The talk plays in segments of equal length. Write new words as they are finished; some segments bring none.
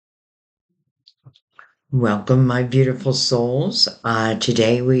Welcome, my beautiful souls.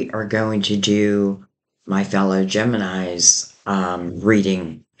 Today we are going to do my fellow Gemini's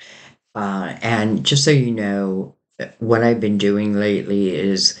reading. And just so you know, what I've been doing lately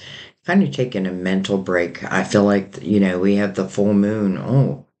is kind of taking a mental break. I feel like, we have the full moon.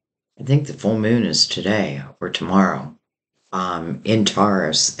 Oh, I think the full moon is today or tomorrow in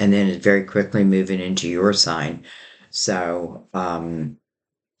Taurus, and then it's very quickly moving into your sign. So,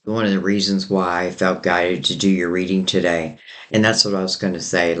 one of the reasons why I felt guided to do your reading today. And that's what I was going to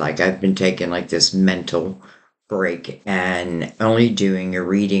say. Like, I've been taking like this mental break and only doing a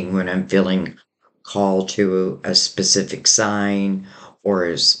reading when I'm feeling called to a specific sign or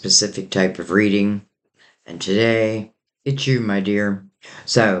a specific type of reading. And today, it's you, my dear.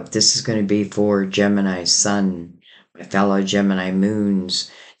 So, this is going to be for Gemini Sun, my fellow Gemini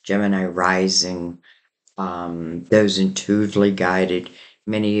Moons, Gemini Rising, those intuitively guided.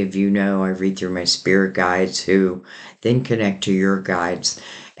 Many of you know I read through my spirit guides who then connect to your guides.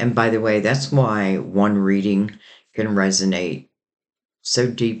 And by the way, that's why one reading can resonate so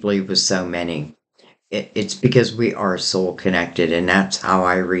deeply with so many. It's because we are soul connected, and that's how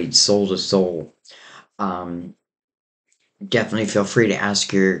I read soul to soul. Um, Definitely feel free to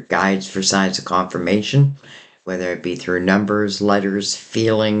ask your guides for signs of confirmation, whether it be through numbers, letters,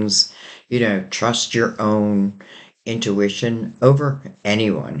 feelings. Trust your own intuition over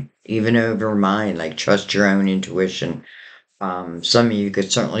anyone, even over mine. Like, trust your own intuition. Some of you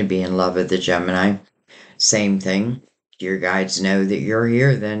could certainly be in love with the Gemini. Same thing. Your guides know that you're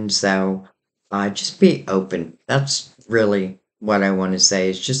here then, so just be open. That's really what I want to say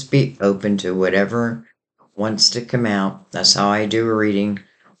is just be open to whatever wants to come out. That's how I do a reading.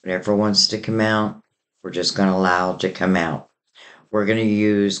 Whatever wants to come out, we're just going to allow it to come out. We're going to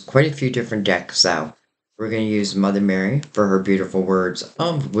use quite a few different decks though. We're going to use Mother Mary for her beautiful words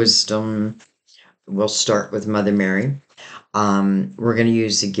of wisdom. We'll start with Mother Mary. We're going to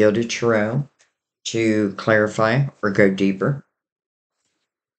use the Gilded Tarot to clarify or go deeper.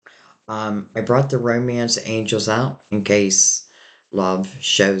 I brought the romance angels out in case love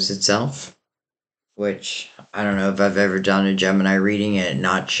shows itself, which I don't know if I've ever done a Gemini reading and it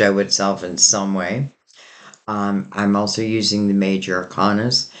not show itself in some way. I'm also using the major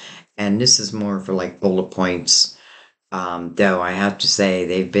arcanas, and this is more for like bullet points. Though I have to say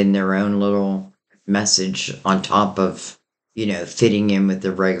they've been their own little message on top of, fitting in with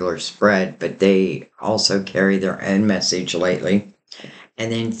the regular spread, but they also carry their own message lately.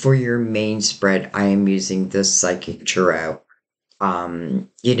 And then for your main spread, I am using this psychic tarot. I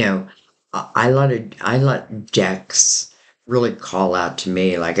let decks really call out to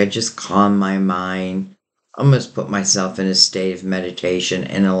me. Like, I just calm my mind, almost put myself in a state of meditation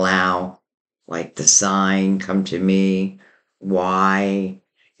and allow like the sign come to me. Why?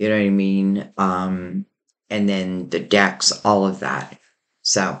 You know what I mean? And then the decks, all of that.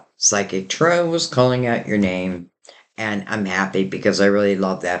 So Psychic Tarot was calling out your name, and I'm happy because I really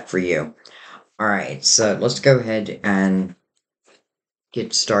love that for you. All right, so let's go ahead and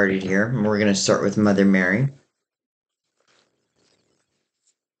get started here. We're going to start with Mother Mary.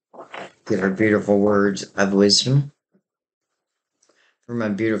 Get her beautiful words of wisdom for my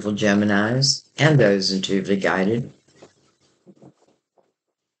beautiful Geminis and those intuitively guided.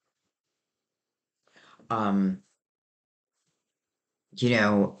 Um,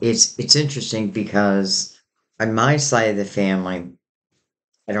 it's interesting because on my side of the family,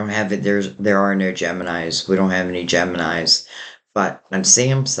 I don't have it. There are no Geminis. We don't have any Geminis. But on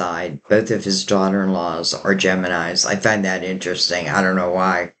Sam's side, both of his daughter-in-laws are Geminis. I find that interesting. I don't know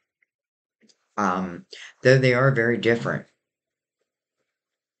why. Um, though they are very different.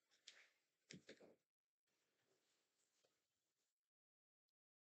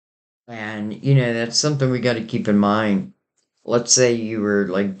 And that's something we got to keep in mind. Let's say you were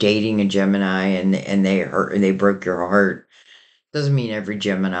like dating a Gemini and they broke your heart. Doesn't mean every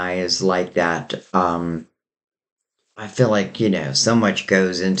Gemini is like that. I feel like, so much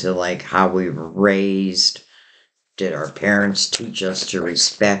goes into like how we were raised. Did our parents teach us to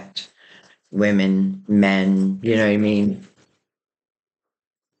respect women, men? You know what I mean?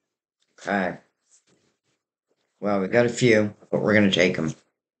 Okay. Well, we got a few, but we're gonna take them.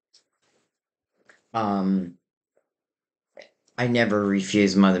 Um, I never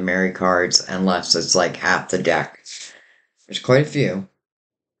refuse Mother Mary cards unless it's like half the deck. There's quite a few,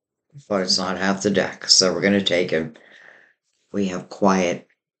 but it's not half the deck, so we're gonna take it. We have quiet.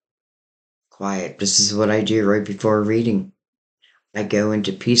 Quiet. This is what I do right before reading. I go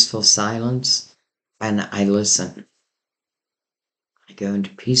into peaceful silence and I listen. I go into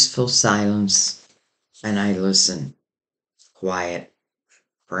peaceful silence and I listen. Quiet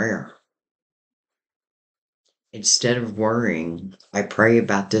prayer. Instead of worrying, I pray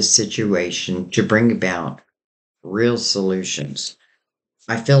about this situation to bring about real solutions.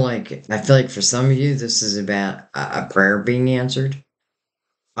 I feel like for some of you this is about a prayer being answered.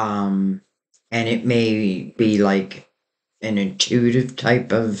 Um and it may be like an intuitive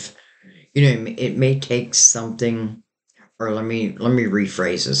type of, it may take something, or let me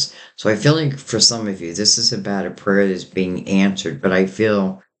rephrase this. So I feel like for some of you this is about a prayer that's being answered, but I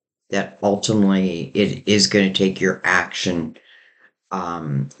feel that ultimately it is going to take your action.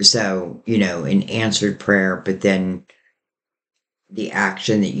 So, an answered prayer, but then the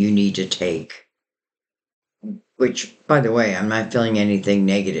action that you need to take, which, by the way, I'm not feeling anything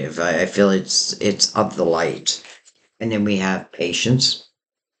negative. I feel it's of the light. And then we have patience,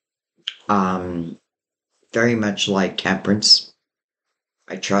 um, very much like temperance.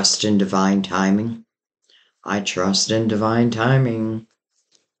 I trust in divine timing. I trust in divine timing.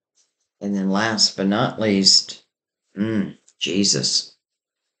 And then last but not least, Jesus.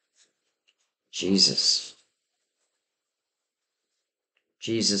 Jesus.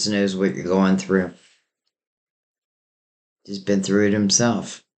 Jesus knows what you're going through. He's been through it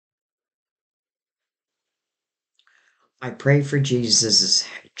himself. I pray for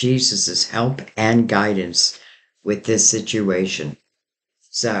Jesus's help and guidance with this situation.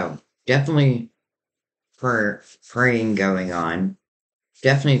 So definitely praying going on.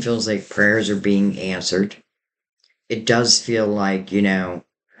 Definitely feels like prayers are being answered. It does feel like,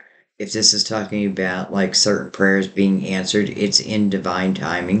 if this is talking about like certain prayers being answered, it's in divine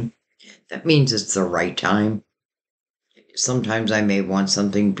timing. That means it's the right time. Sometimes I may want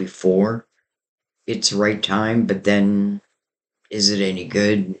something before it's right time, but then is it any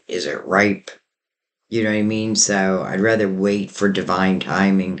good? Is it ripe? You know what I mean? So I'd rather wait for divine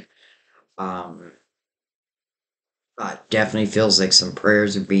timing. Um, but definitely feels like some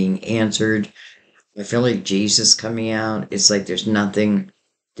prayers are being answered. I feel like Jesus coming out. It's like there's nothing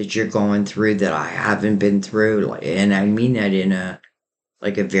that you're going through that I haven't been through. And I mean that in a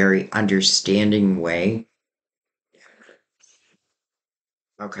very understanding way.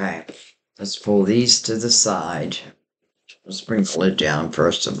 Okay, let's pull these to the side. Let's bring the lid down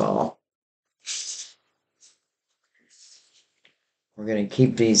first of all. We're going to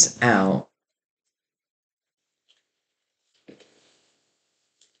keep these out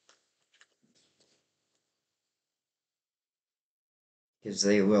because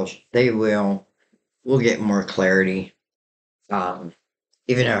we'll get more clarity. Um,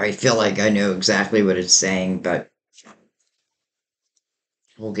 Even though I feel like I know exactly what it's saying, but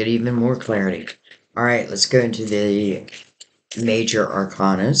we'll get even more clarity. All right, let's go into the major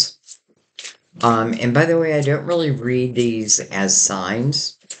arcanas. And by the way, I don't really read these as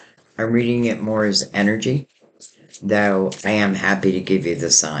signs. I'm reading it more as energy, though I am happy to give you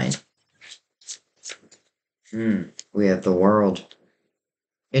the sign. We have the world.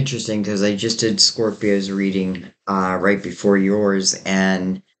 Interesting, because I just did Scorpio's reading right before yours,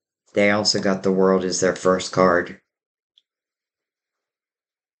 and they also got the world as their first card.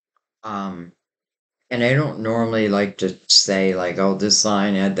 Um, and I don't normally like to say like, oh, this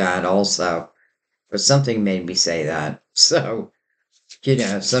sign had that also, but something made me say that. So,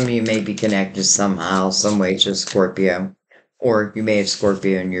 some of you may be connected somehow, some way to Scorpio, or you may have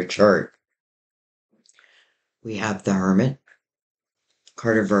Scorpio in your chart. We have the Hermit,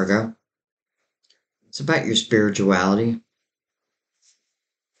 card of Virgo. It's about your spirituality.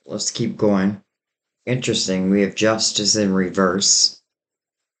 Let's keep going. Interesting. We have Justice in reverse.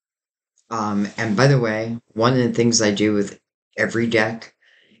 And by the way, one of the things I do with every deck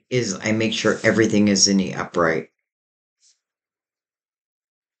is I make sure everything is in the upright.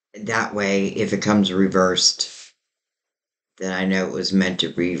 That way, if it comes reversed, then I know it was meant to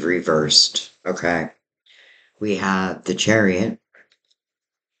be reversed. Okay. We have the Chariot.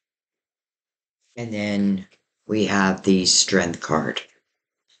 And then we have the Strength card.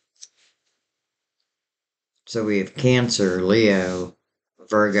 So we have Cancer, Leo,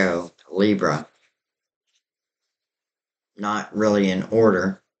 Virgo, Libra. Not really in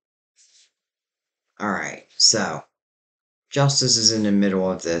order. All right. So Justice is in the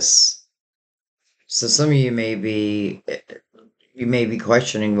middle of this. So some of you may be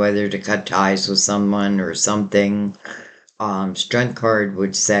questioning whether to cut ties with someone or something. Strength card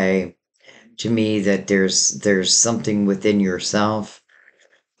would say to me that there's something within yourself.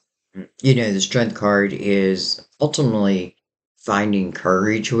 The Strength card is ultimately finding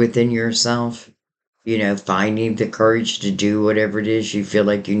courage within yourself. Finding the courage to do whatever it is you feel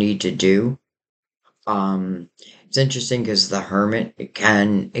like you need to do. It's interesting because the Hermit, it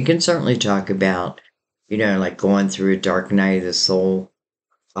can certainly talk about, like going through a dark night of the soul.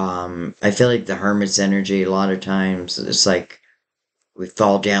 I feel like the hermit's energy, a lot of times, it's like we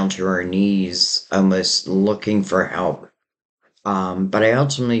fall down to our knees, almost looking for help. But I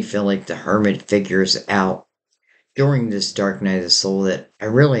ultimately feel like the hermit figures out during this dark night of the soul that I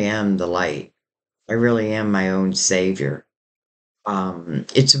really am the light. I really am my own savior.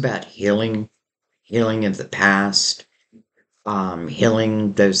 It's about healing, healing of the past,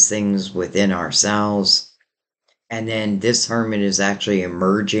 healing those things within ourselves. And then this hermit is actually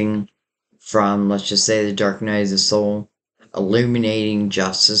emerging from, let's just say, the dark night of the soul, illuminating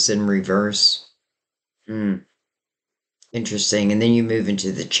justice in reverse. Hmm, interesting. And then you move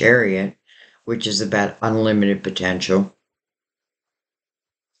into the chariot, which is about unlimited potential.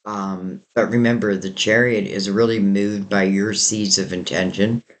 But remember, the chariot is really moved by your seeds of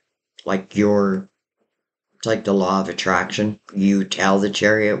intention, like it's like the law of attraction. You tell the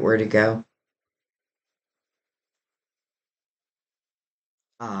chariot where to go.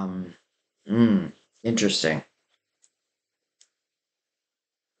 Um, hmm, interesting.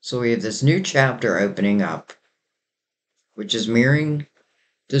 So we have this new chapter opening up, which is mirroring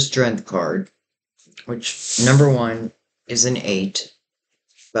the strength card, which number one is an 8,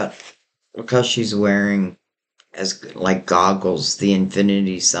 but because she's wearing as like goggles the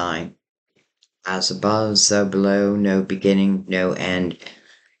infinity sign, as above, so below, no beginning, no end.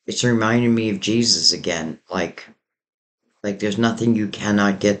 It's reminding me of Jesus again, like there's nothing you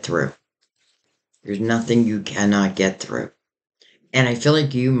cannot get through. There's nothing you cannot get through. And I feel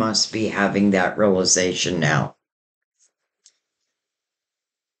like you must be having that realization now.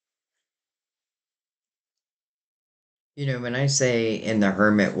 When I say in the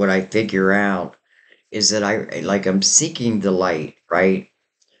hermit, what I figure out is that I'm seeking the light, right?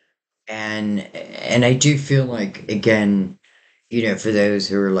 And I do feel like, again, for those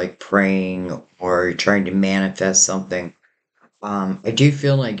who are like praying or trying to manifest something, I do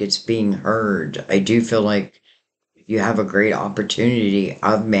feel like it's being heard. I do feel like you have a great opportunity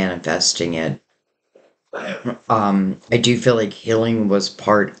of manifesting it. I do feel like healing was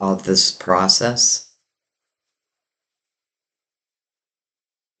part of this process.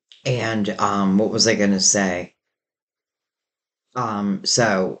 And what was I going to say?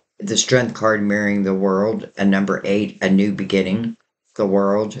 So the strength card mirroring the world, and number 8, a new beginning, the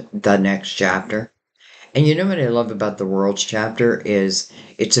world, the next chapter. And you know what I love about the world's chapter is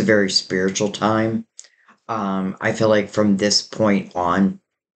it's a very spiritual time. I feel like from this point on,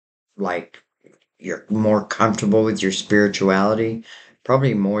 like you're more comfortable with your spirituality,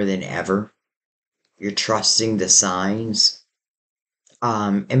 probably more than ever. You're trusting the signs.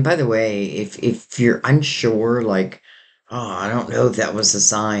 And by the way, if you're unsure, like, oh, I don't know if that was a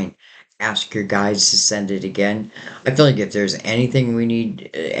sign, ask your guides to send it again. I feel like if there's anything we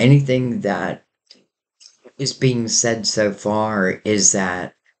need, anything that is being said so far is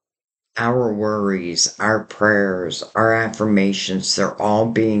that our worries, our prayers, our affirmations, they're all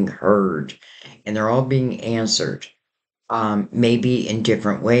being heard and they're all being answered. Maybe in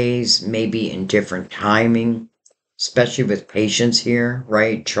different ways, maybe in different timing, especially with patience here,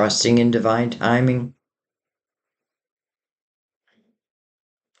 right? Trusting in divine timing.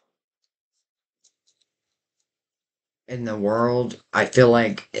 In the world, I feel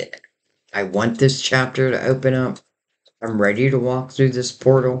like I want this chapter to open up. I'm ready to walk through this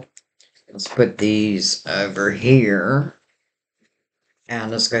portal. Let's put these over here.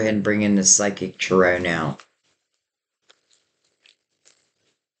 And let's go ahead and bring in the psychic tarot now.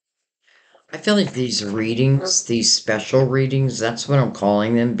 I feel like these readings, these special readings, that's what I'm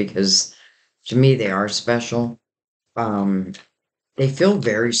calling them because to me they are special. Um, they feel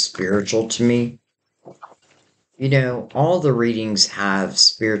very spiritual to me. All the readings have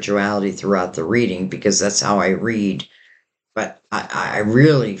spirituality throughout the reading because that's how I read, but I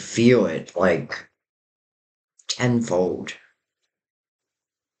really feel it like tenfold.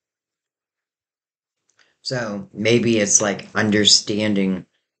 So maybe it's like understanding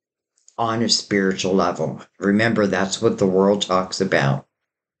on a spiritual level. Remember, that's what the world talks about.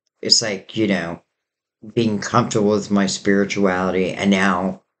 It's like, being comfortable with my spirituality. And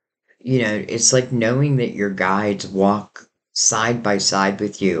now, it's like knowing that your guides walk side by side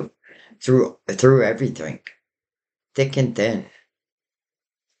with you through everything, thick and thin.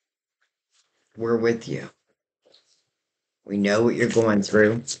 We're with you. We know what you're going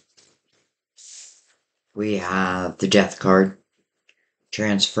through. We have the death card,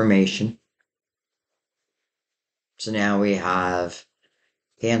 transformation. So now we have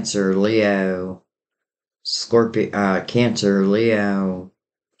Cancer, Leo, Scorpio, Cancer, Leo,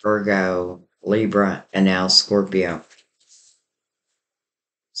 Virgo, Libra, and now Scorpio.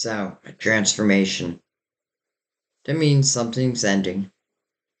 So, transformation. That means something's ending.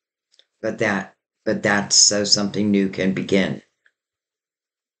 but that's so something new can begin.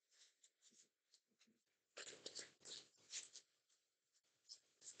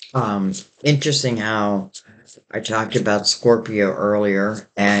 Um, Interesting how I talked about Scorpio earlier,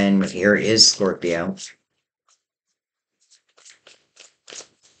 and here is Scorpio.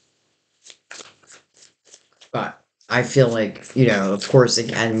 But I feel like, of course, it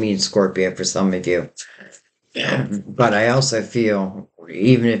can mean Scorpio for some of you. But I also feel,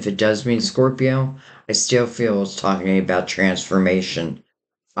 even if it does mean Scorpio, I still feel it's talking about transformation,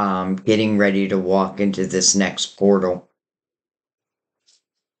 getting ready to walk into this next portal.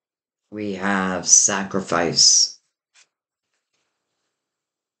 We have sacrifice,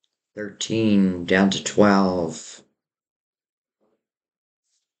 13 down to 12.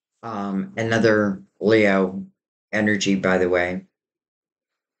 Another Leo energy, by the way.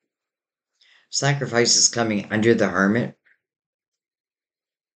 Sacrifice is coming under the Hermit.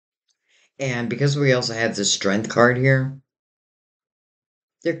 And because we also have the Strength card here,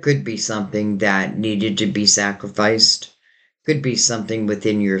 there could be something that needed to be sacrificed. Could be something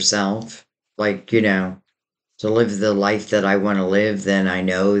within yourself. Like, to live the life that I want to live, then I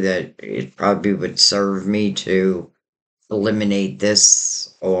know that it probably would serve me to eliminate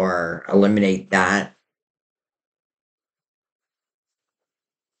this or eliminate that.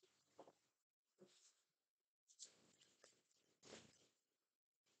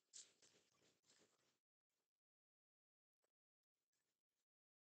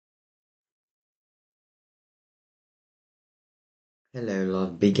 Hello,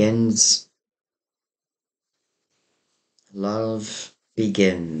 love begins. Love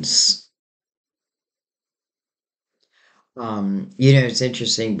begins. It's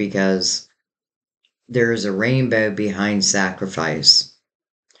interesting because there is a rainbow behind sacrifice.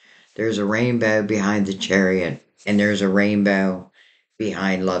 There's a rainbow behind the chariot, and there's a rainbow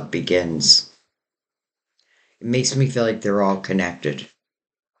behind love begins. It makes me feel like they're all connected.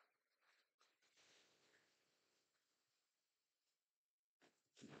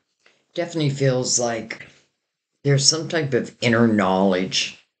 Definitely feels like there's some type of inner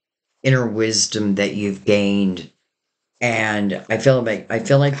knowledge, inner wisdom that you've gained. And I feel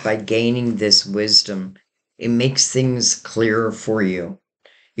like by gaining this wisdom, it makes things clearer for you.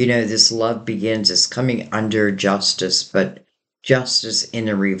 This love begins as coming under justice, but justice in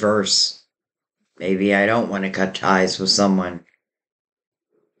a reverse. Maybe I don't want to cut ties with someone.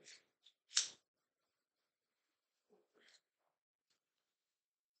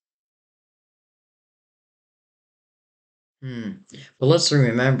 Hmm. But let's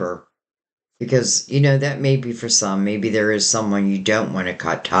remember, because, that may be for some. Maybe there is someone you don't want to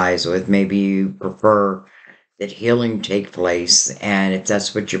cut ties with. Maybe you prefer that healing take place. And if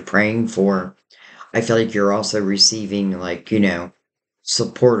that's what you're praying for, I feel like you're also receiving, like,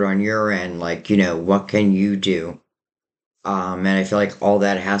 support on your end. Like, what can you do? And I feel like all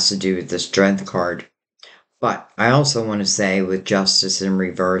that has to do with the strength card. But I also want to say with justice in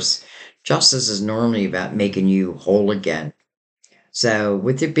reverse, justice is normally about making you whole again. So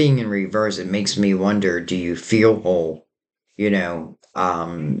with it being in reverse, it makes me wonder, do you feel whole?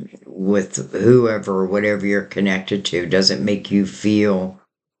 With whoever, whatever you're connected to, does it make you feel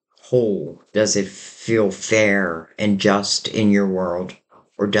whole? Does it feel fair and just in your world?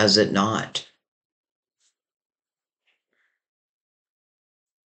 Or does it not?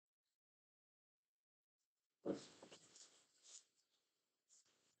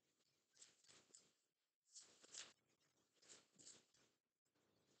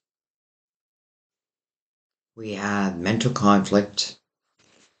 We have mental conflict.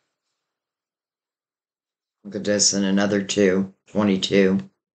 Look at this and another two, 22.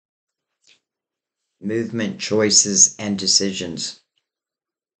 Movement, choices, and decisions.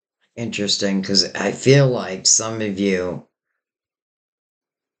 Interesting, because I feel like some of you,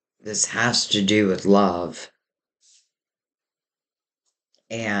 this has to do with love.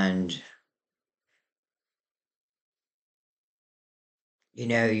 And,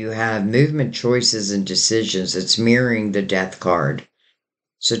 you have movement, choices, and decisions. It's mirroring the death card.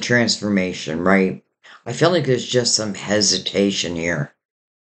 So, transformation, right? I feel like there's just some hesitation here.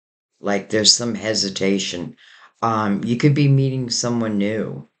 Like, there's some hesitation. You could be meeting someone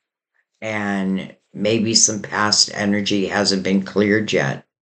new, and maybe some past energy hasn't been cleared yet.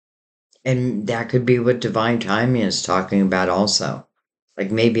 And that could be what divine timing is talking about also.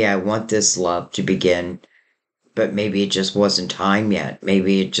 Like maybe I want this love to begin, but maybe it just wasn't time yet.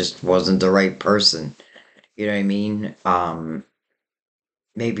 Maybe it just wasn't the right person. You know what I mean?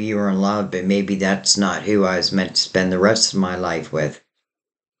 Maybe you were in love, but maybe that's not who I was meant to spend the rest of my life with.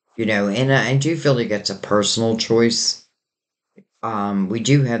 And I do feel like it's a personal choice. We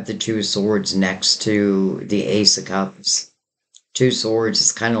do have the Two of Swords next to the Ace of Cups. Two Swords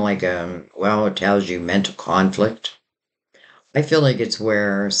is kind of like well, it tells you mental conflict. I feel like it's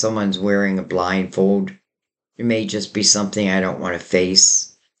where someone's wearing a blindfold. It may just be something I don't want to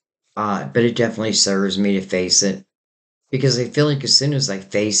face, but it definitely serves me to face it because I feel like as soon as I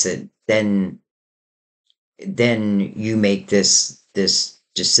face it, then you make this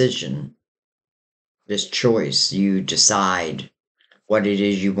decision, this choice. You decide what it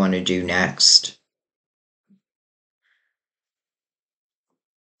is you want to do next.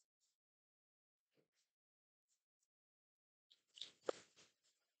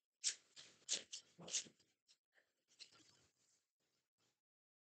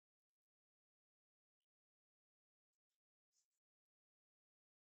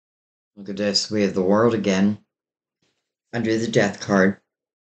 Look at this. We have the world again under the death card.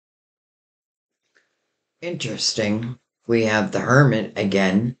 Interesting. We have the hermit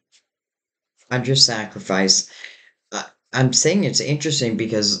again under sacrifice. I'm saying it's interesting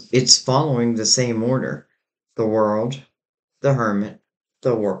because it's following the same order. The world, the hermit,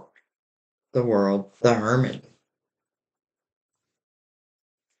 the world, the world, the hermit,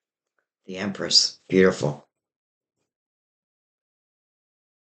 the empress. Beautiful.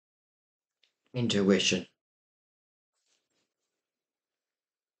 Intuition.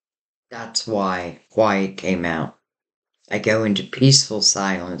 That's why it came out. I go into peaceful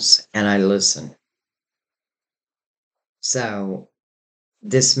silence and I listen. So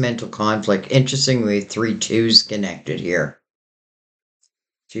this mental conflict, interestingly, three twos connected here.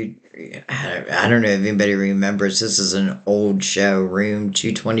 I don't know if anybody remembers. This is an old show, Room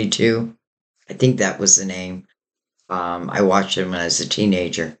 222. I think that was the name. I watched it when I was a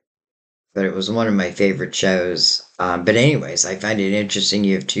teenager, but it was one of my favorite shows. But anyways, I find it interesting.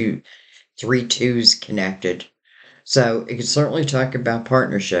 You have three twos connected, so it can certainly talk about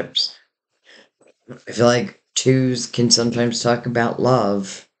partnerships. I feel like twos can sometimes talk about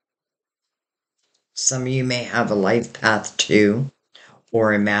love. Some of you may have a life path two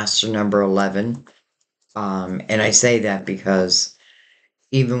or a master number 11. And I say that because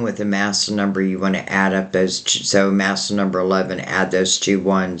even with a master number, you want to add up those two. So master number 11, add those two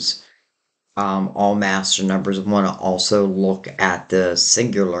ones. All master numbers want to also look at the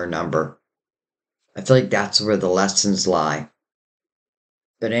singular number. I feel like that's where the lessons lie.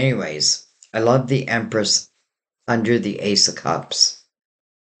 But anyways, I love the Empress under the Ace of Cups.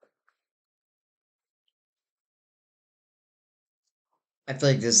 I feel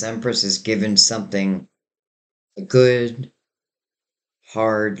like this Empress is given something a good,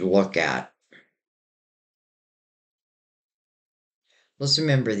 hard look at. Let's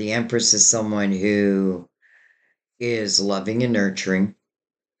remember the Empress is someone who is loving and nurturing,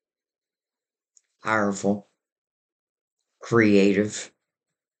 powerful, creative,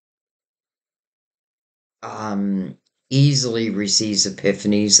 um, easily receives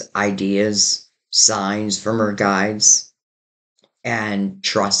epiphanies, ideas, signs from her guides, and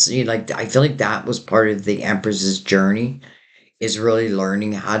trusts. Like I feel like that was part of the Empress's journey is really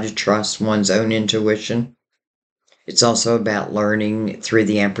learning how to trust one's own intuition. It's also about learning through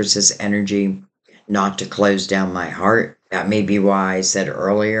the Empress's energy not to close down my heart. That may be why I said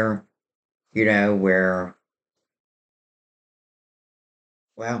earlier, where,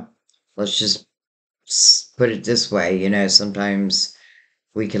 well, let's just put it this way, sometimes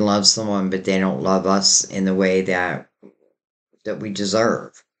we can love someone, but they don't love us in the way that we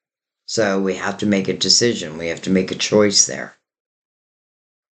deserve. So we have to make a decision. We have to make a choice there.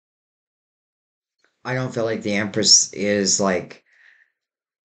 I don't feel like the Empress is like,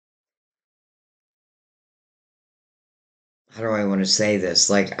 how do I want to say this?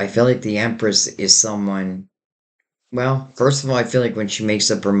 Like, I feel like the Empress is someone, well, first of all, I feel like when she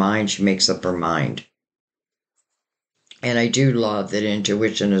makes up her mind, she makes up her mind. And I do love that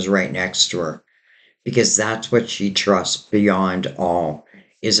intuition is right next to her because that's what she trusts beyond all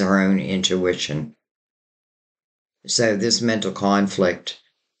is her own intuition. So this mental conflict,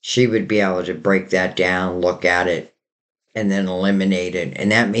 she would be able to break that down, look at it, and then eliminate it.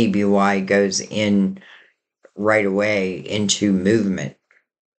 And that may be why it goes in right away into movement.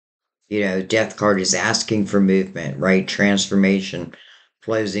 Death card is asking for movement, right? Transformation,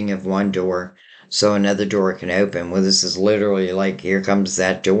 closing of one door so another door can open. Well, this is literally like here comes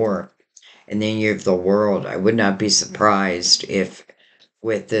that door. And then you have the world. I would not be surprised if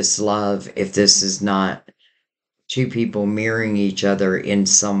with this love, if this is not two people mirroring each other in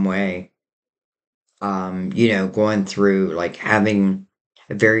some way, going through like having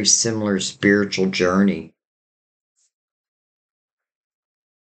a very similar spiritual journey.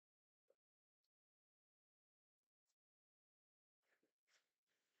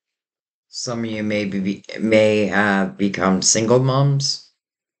 Some of you may have become single moms,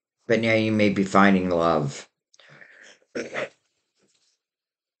 but now you may be finding love.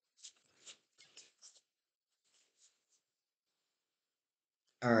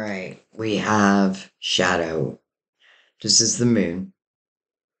 All right, we have shadow. This is the moon.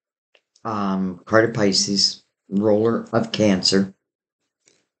 Card of Pisces, ruler of Cancer.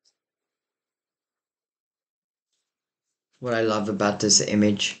 What I love about this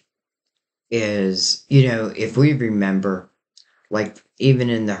image is, if we remember, like even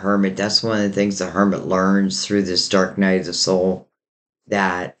in the Hermit, that's one of the things the Hermit learns through this dark night of the soul,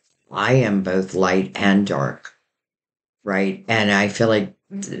 that I am both light and dark, right? And I feel like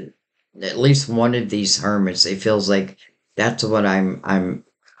at least one of these hermits, it feels like that's what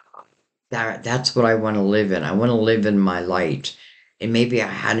that's what I want to live in. I want to live in my light. And maybe I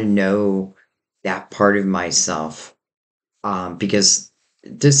had to know that part of myself, because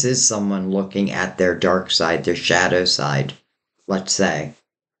this is someone looking at their dark side, their shadow side, let's say.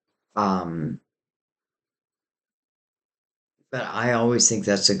 Um, but I always think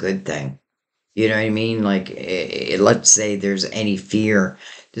that's a good thing. You know what I mean? Like, let's say there's any fear,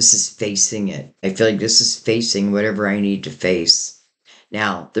 this is facing it. I feel like this is facing whatever I need to face.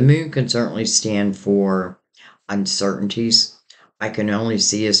 Now, the moon can certainly stand for uncertainties. I can only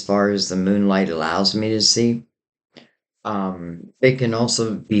see as far as the moonlight allows me to see. It can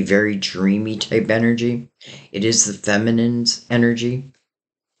also be very dreamy type energy. It is the feminine's energy.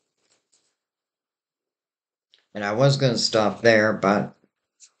 And I was going to stop there, but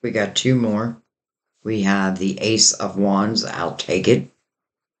we got two more. We have the Ace of Wands. I'll take it.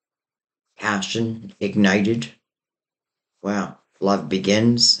 Passion ignited. Wow. Love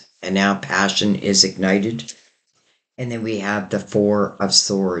begins, and now passion is ignited. And then we have the Four of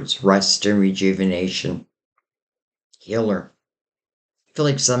Swords, rest and rejuvenation. Healer. I feel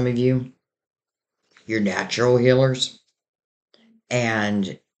like some of you, you're natural healers,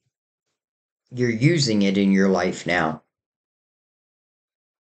 and you're using it in your life now.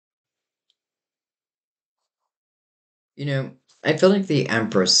 I feel like the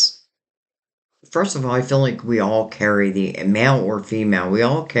Empress, first of all, I feel like we all carry the male or female, we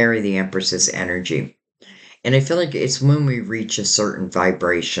all carry the Empress's energy. And I feel like it's when we reach a certain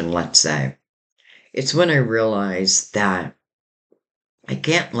vibration, let's say. It's when I realize that I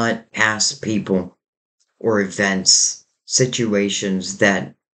can't let past people or events, situations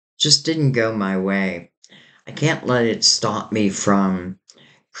that just didn't go my way, I can't let it stop me from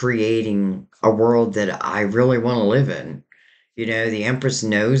creating a world that I really want to live in. The Empress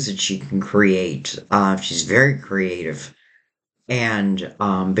knows that she can create. She's very creative, and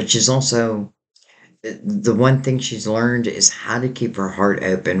but she's also, the one thing she's learned is how to keep her heart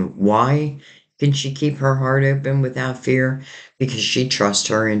open. Why can she keep her heart open without fear? Because she trusts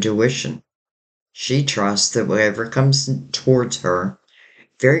her intuition. She trusts that whatever comes towards her,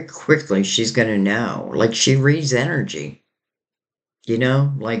 very quickly she's going to know. Like, she reads energy,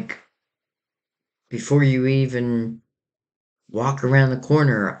 like before you even walk around the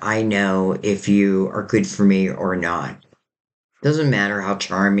corner, I know if you are good for me or not. Doesn't matter how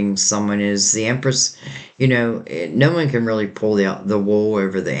charming someone is. The Empress, no one can really pull the wool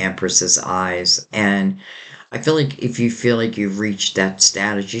over the Empress's eyes. And I feel like if you feel like you've reached that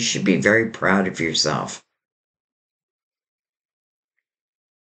status, you should be very proud of yourself.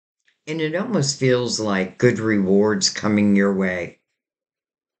 And it almost feels like good rewards coming your way.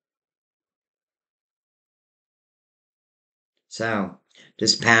 So,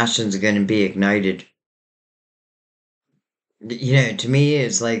 this passion's going to be ignited. To me,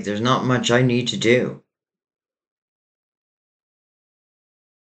 it's like there's not much I need to do.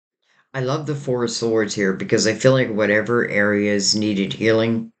 I love the Four of Swords here because I feel like whatever areas needed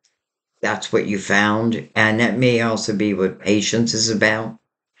healing, that's what you found. And that may also be what patience is about,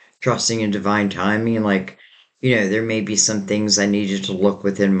 trusting in divine timing. Like, there may be some things I needed to look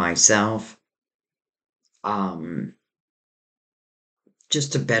within myself, um,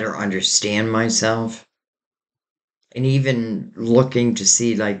 just to better understand myself. And even looking to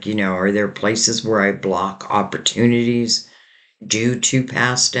see, like, are there places where I block opportunities due to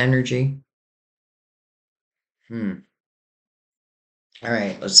past energy? Hmm. All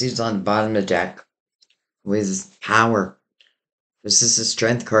right, let's see what's on the bottom of the deck with power. This is the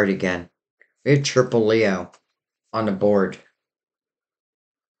strength card again. We have triple Leo on the board.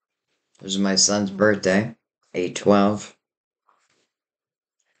 This is my son's birthday, 8/12.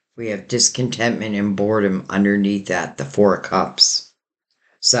 We have discontentment and boredom underneath that, the Four of Cups.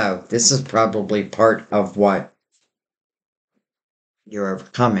 So this is probably part of what you're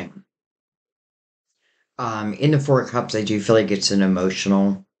overcoming. In the Four of Cups, I do feel like it's an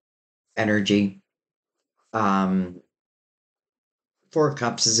emotional energy. Um, Four of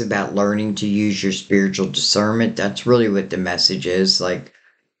Cups is about learning to use your spiritual discernment. That's really what the message is, like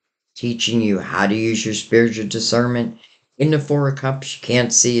teaching you how to use your spiritual discernment. In the Four of Cups, you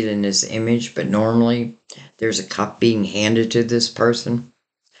can't see it in this image, but normally there's a cup being handed to this person,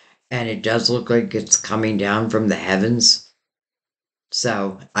 and it does look like it's coming down from the heavens.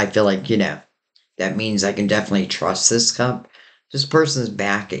 So I feel like, that means I can definitely trust this cup. This person's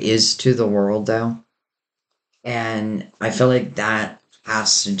back is to the world, though. And I feel like that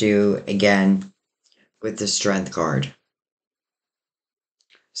has to do, again, with the Strength card.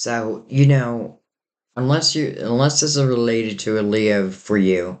 So, unless this is related to a Leo for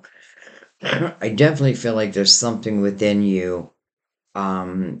you, I definitely feel like there's something within you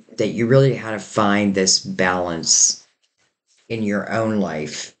that you really had to find this balance in your own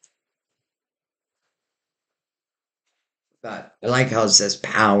life. But I like how it says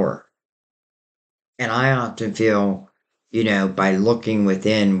power. And I often feel, by looking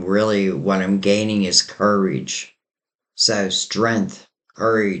within, really what I'm gaining is courage. So, strength,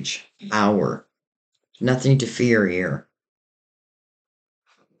 courage, power. Nothing to fear here.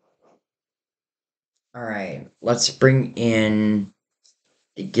 All right, let's bring in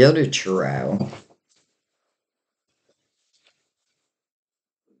the Gilded Tarot.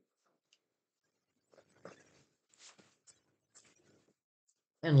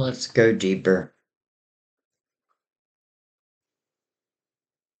 And let's go deeper.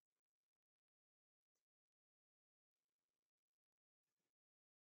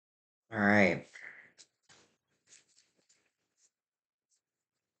 All right.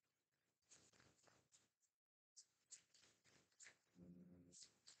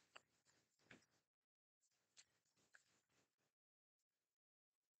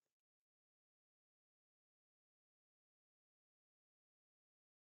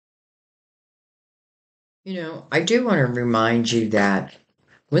 I do want to remind you that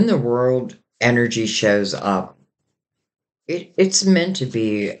when the world energy shows up, it's meant to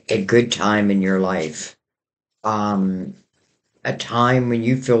be a good time in your life. Um, a time when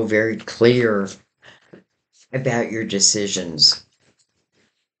you feel very clear about your decisions.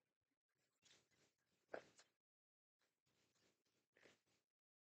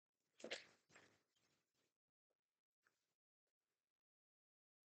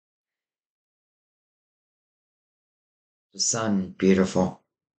 The sun, beautiful.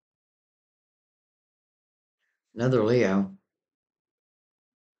 Another Leo.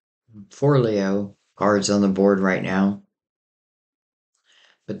 Four Leo cards on the board right now.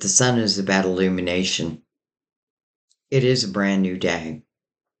 But the sun is about illumination. It is a brand new day.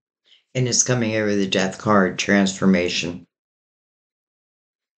 And it's coming over the death card, transformation,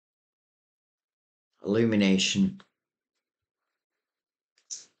 illumination.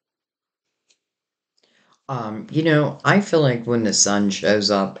 I feel like when the sun shows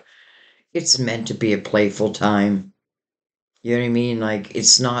up, it's meant to be a playful time. You know what I mean? Like,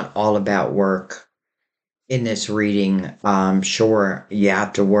 it's not all about work in this reading. Sure, you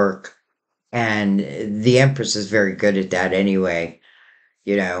have to work. And the Empress is very good at that anyway.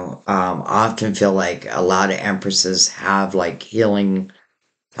 I often feel like a lot of Empresses have like healing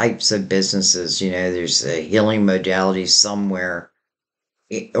types of businesses. There's a healing modality somewhere,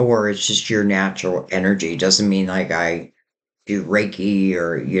 or it's just your natural energy. Doesn't mean like I do Reiki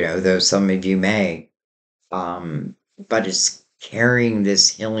or, though some of you may. Um, but it's carrying this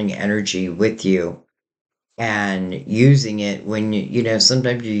healing energy with you and using it when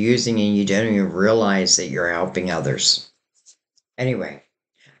sometimes you're using it and you don't even realize that you're helping others. Anyway,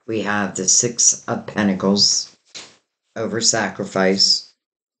 we have the Six of Pentacles over sacrifice.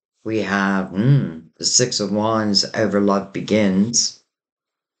 We have the Six of Wands over love begins.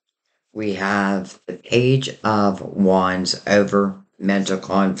 We have the Page of Wands over mental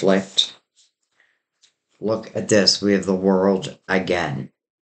conflict. Look at this. We have the World again.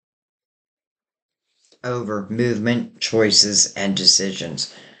 Over movement, choices, and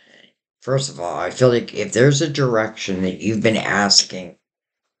decisions. First of all, I feel like if there's a direction that you've been asking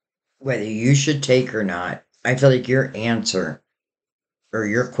whether you should take or not, I feel like your answer or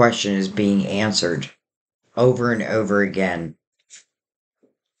your question is being answered over and over again.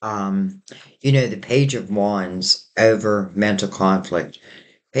 The Page of Wands over mental conflict.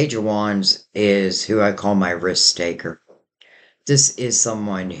 Page of Wands is who I call my risk taker. This is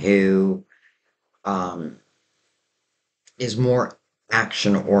someone who um, is more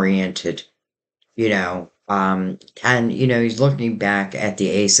action oriented, and, he's looking back at the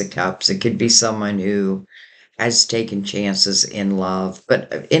Ace of Cups. It could be someone who has taken chances in love,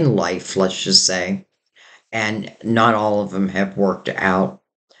 but in life, let's just say, and not all of them have worked out.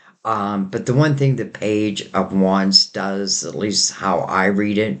 But the one thing the Page of Wands does, at least how I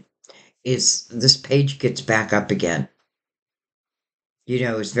read it, is this page gets back up again.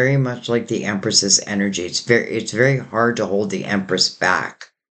 It's very much like the Empress's energy. It's very hard to hold the Empress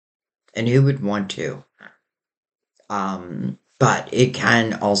back. And who would want to? But it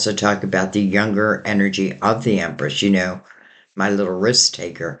can also talk about the younger energy of the Empress, my little risk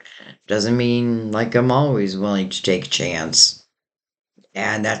taker. Doesn't mean like I'm always willing to take a chance.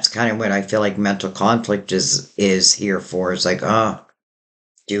 And that's kind of what I feel like mental conflict is here for. It's like, oh,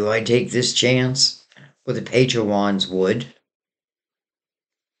 do I take this chance? Well, the Page of Wands would.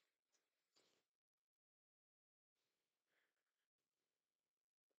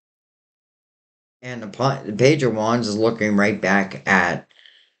 And the Page of Wands is looking right back at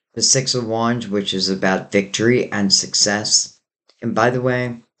the Six of Wands, which is about victory and success. And by the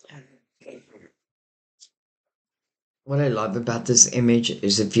way, what I love about this image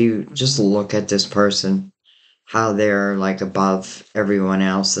is if you just look at this person, how they're like above everyone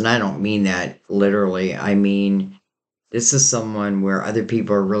else. And I don't mean that literally. I mean, this is someone where other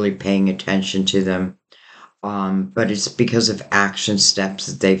people are really paying attention to them. But it's because of action steps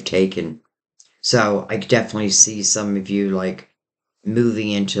that they've taken. So I definitely see some of you like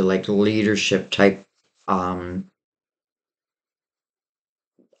moving into like leadership type um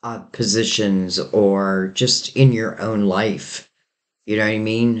positions or just in your own life. You know what I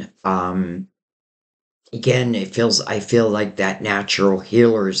mean? Again, I feel like that natural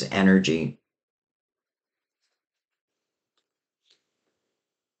healer's energy.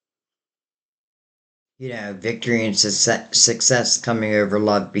 Victory and success coming over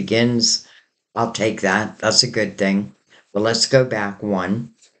love begins. I'll take that. That's a good thing. But let's go back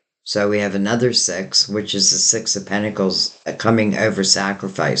one. So we have another six, which is the Six of Pentacles coming over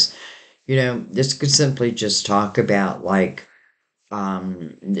sacrifice. This could simply just talk about like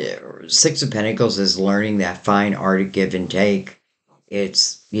the Six of Pentacles is learning that fine art of give and take.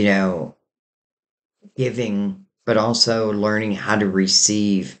 It's, giving, but also learning how to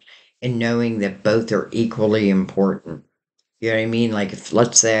receive and knowing that both are equally important. You know what I mean? Like if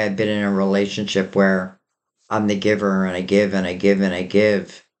let's say I've been in a relationship where I'm the giver and I give and I give and I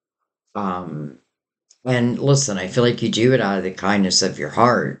give. Um, and listen, I feel like you do it out of the kindness of your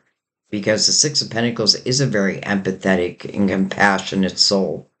heart because the Six of Pentacles is a very empathetic and compassionate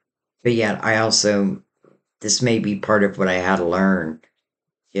soul. But yet, this may be part of what I had to learn.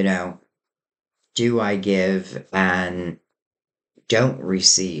 You know, do I give and don't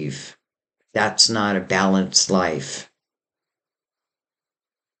receive? That's not a balanced life.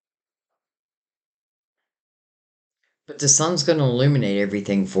 But the sun's going to illuminate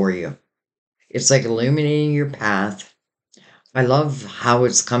everything for you. It's like illuminating your path. I love how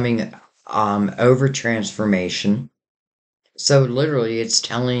it's coming over transformation. So literally, it's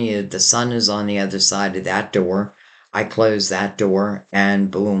telling you the sun is on the other side of that door. I close that door,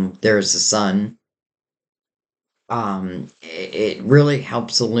 and boom, there's the sun. It really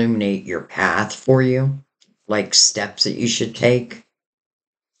helps illuminate your path for you, like steps that you should take,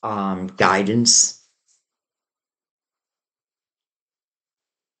 guidance.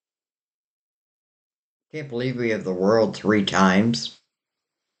 Can't believe we have the world three times.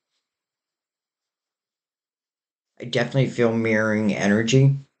 I definitely feel mirroring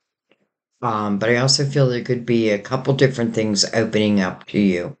energy. But I also feel there could be a couple different things opening up to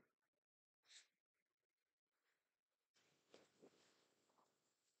you.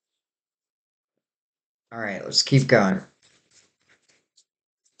 All right, let's keep going.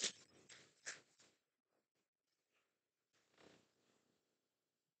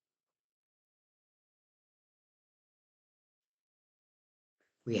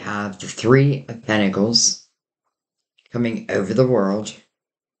 We have the Three of Pentacles coming over the world.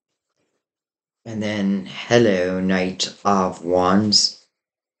 And then, hello, Knight of Wands.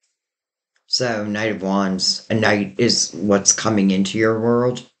 So, Knight of Wands, a knight is what's coming into your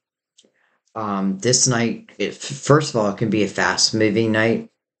world. This night, first of all, it can be a fast moving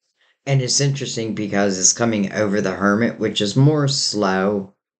night. And it's interesting because it's coming over the Hermit, which is more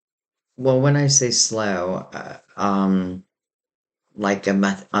slow. Well, when I say slow, like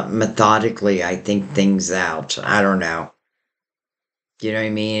methodically, I think things out. I don't know. You know what I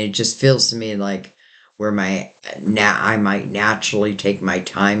mean? It just feels to me like where I might naturally take my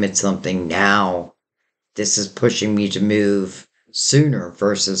time at something now. This is pushing me to move sooner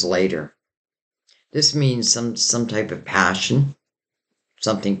versus later. This means some type of passion,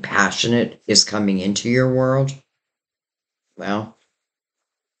 something passionate is coming into your world. Well,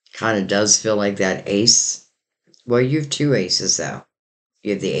 kind of does feel like that ace. Well, you have two aces though.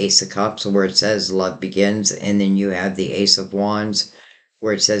 You have the Ace of Cups where it says love begins, and then you have the Ace of Wands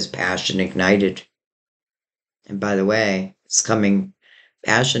where it says passion ignited. And by the way, it's coming,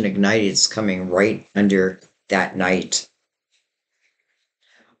 passion ignited is coming right under that night.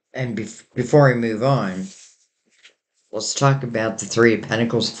 And before I move on, let's talk about the Three of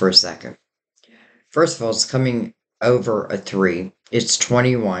Pentacles for a second. First of all, it's coming over a 3. It's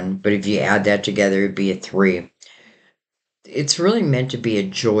 21, but if you add that together, it'd be a 3. It's really meant to be a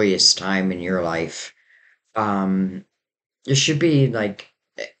joyous time in your life. Um, there should be like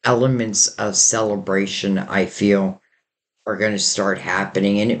elements of celebration, I feel, are going to start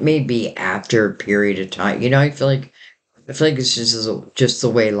happening, and it may be after a period of time. I feel like it's just the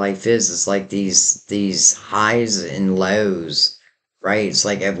way life is. It's like these highs and lows, right? It's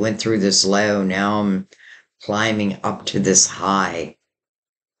like I went through this low, now I'm climbing up to this high.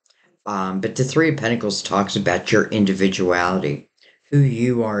 But the Three of Pentacles talks about your individuality, who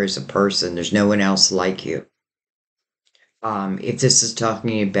you are as a person. There's no one else like you. If this is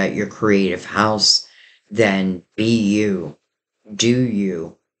talking about your creative house, then be you, do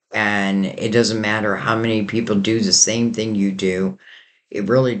you. And it doesn't matter how many people do the same thing you do. It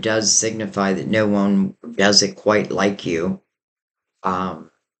really does signify that no one does it quite like you.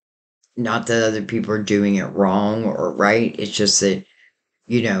 Um, Not that other people are doing it wrong or right. It's just that,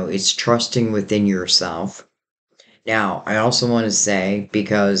 it's trusting within yourself. Now, I also want to say,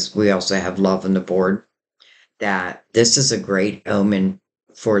 because we also have love on the board, that this is a great omen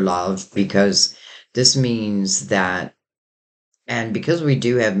for love, because this means that, and because we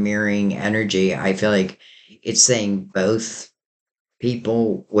do have mirroring energy, I feel like it's saying both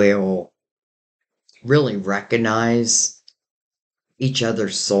people will really recognize each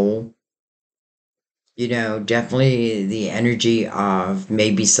other's soul. Definitely the energy of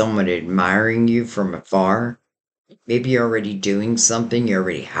maybe someone admiring you from afar. Maybe you're already doing something, you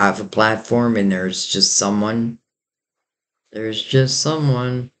already have a platform, and there's just someone. There's just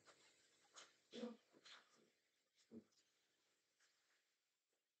someone.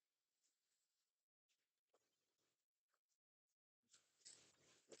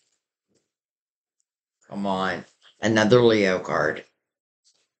 Come on. Another Leo card.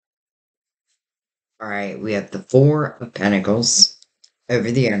 All right, we have the Four of Pentacles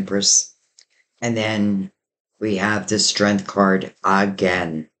over the Empress. And then we have the Strength card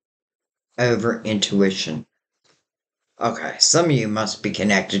again over intuition. Okay, some of you must be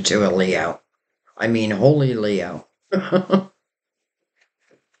connected to a Leo. I mean, holy Leo.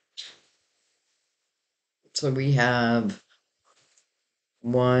 So we have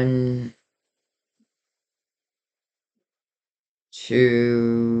 1,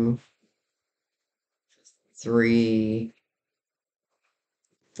 2, 3,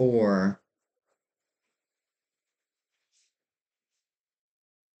 4,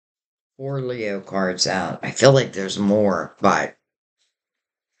 4 Leo cards out. I feel like there's more, but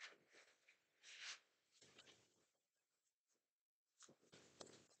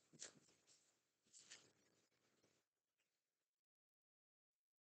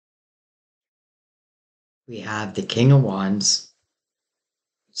we have the King of Wands.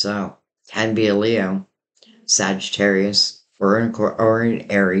 So, can be a Leo, Sagittarius, or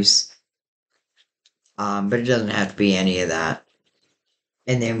an Aries. But it doesn't have to be any of that.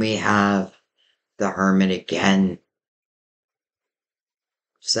 And then we have the Hermit again.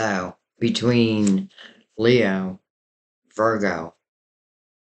 So, between Leo, Virgo,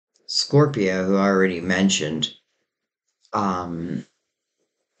 Scorpio, who I already mentioned, um,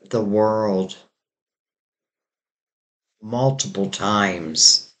 the world multiple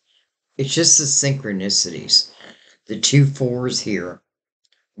times. It's just the synchronicities. The two fours here.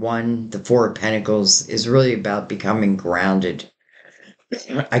 One, the Four of Pentacles, is really about becoming grounded.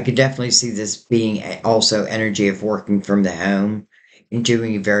 I could definitely see this being also energy of working from the home and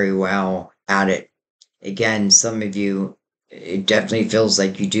doing very well at it. Again, some of you, it definitely feels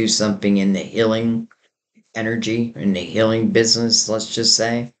like you do something in the healing energy, in the healing business, let's just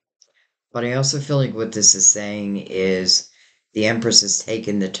say. But I also feel like what this is saying is the Empress has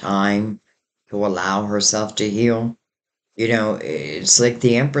taken the time to allow herself to heal. It's like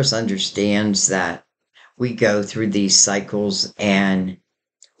the Empress understands that we go through these cycles, and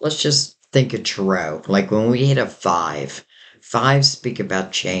let's just think of tarot. Like when we hit a 5, 5 speak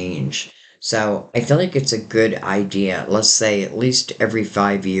about change. So I feel like it's a good idea, let's say at least every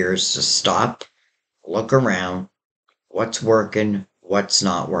 5 years, to stop, look around, what's working, what's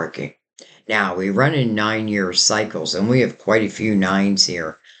not working. Now, we run in 9-year cycles, and we have quite a few nines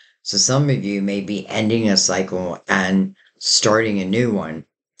here. So some of you may be ending a cycle and starting a new one,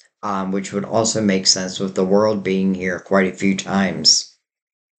 which would also make sense with the world being here quite a few times.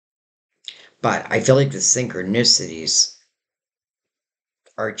 But I feel like the synchronicities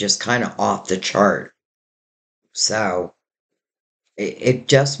are just kind of off the chart. So it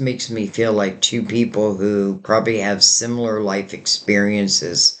just makes me feel like two people who probably have similar life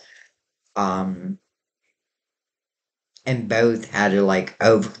experiences, um, and both had to like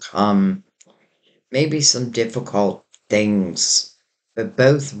overcome maybe some difficult things, but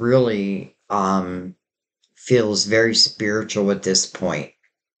both really feels very spiritual at this point.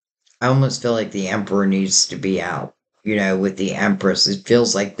 I almost feel like the Emperor needs to be out, with the Empress. It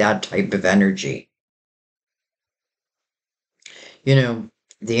feels like that type of energy. You know,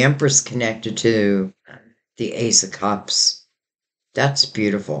 the Empress connected to the Ace of Cups. That's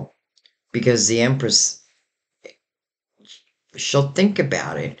beautiful because the Empress, she'll think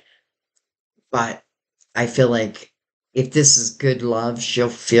about it, but I feel like if this is good love, she'll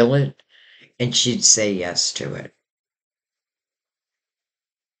feel it and she'd say yes to it.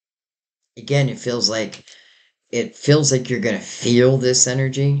 Again, it feels like you're going to feel this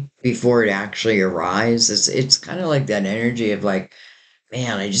energy before it actually arises. It's kind of like that energy of like,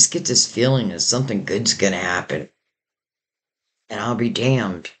 man, I just get this feeling that something good's going to happen. And I'll be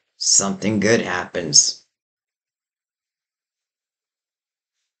damned, something good happens.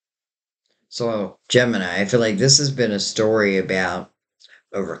 So, Gemini, I feel like this has been a story about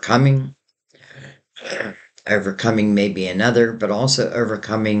overcoming, overcoming maybe another, but also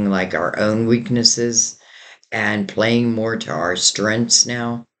overcoming like our own weaknesses and playing more to our strengths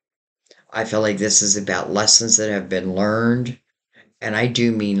now. I feel like this is about lessons that have been learned, and I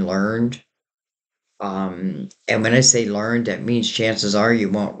do mean learned. And when I say learned, that means chances are you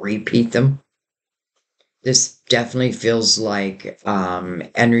won't repeat them. This definitely feels like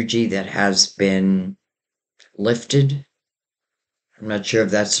energy that has been lifted. I'm not sure if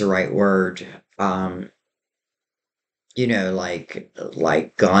that's the right word. Like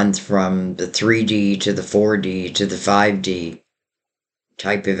gone from the 3D to the 4D to the 5D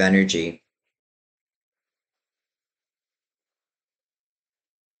type of energy.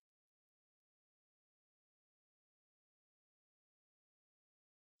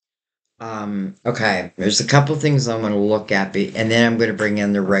 Okay, there's a couple things I want to look at, and then I'm going to bring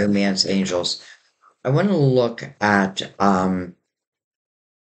in the romance angels. I want to look at I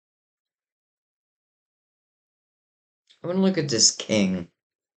want to look at this king.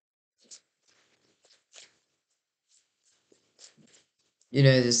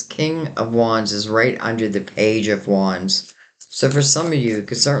 This king of wands is right under the page of wands. So for some of you, it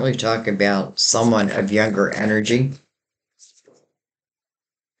could certainly talk about someone of younger energy.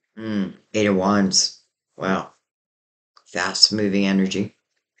 Eight of wands. Wow, fast moving energy.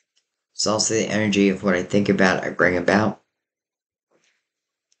 It's also the energy of what I think about, I bring about.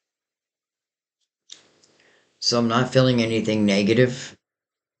 So I'm not feeling anything negative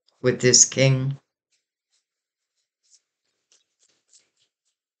with this king.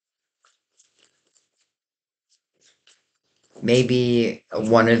 Maybe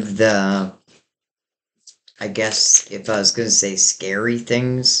one of the, I guess, if I was going to say scary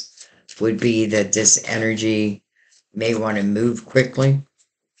things, would be that this energy may want to move quickly,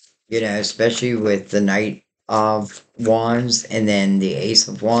 especially with the Knight of Wands and then the Ace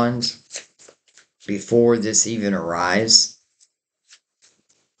of Wands before this even arises.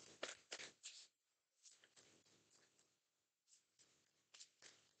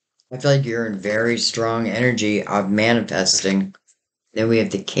 I feel like you're in very strong energy of manifesting. Then we have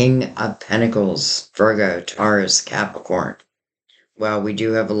the King of Pentacles, Virgo, Taurus, Capricorn. Well, we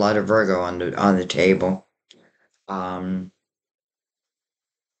do have a lot of Virgo on the table. Um,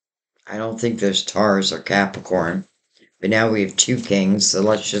 I don't think there's Taurus or Capricorn. But now we have two kings, so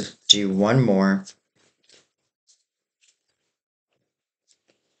let's just do one more.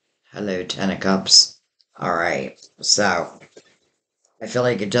 Hello, Ten of Cups. All right, so I feel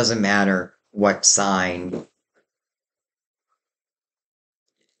like it doesn't matter what sign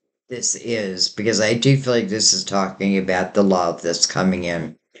this is, because I do feel like this is talking about the love that's coming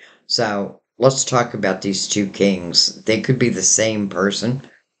in. So let's talk about these two kings. They could be the same person,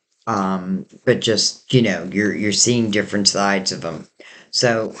 but just you're seeing different sides of them.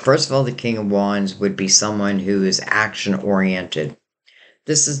 So first of all, the King of Wands would be someone who is action oriented.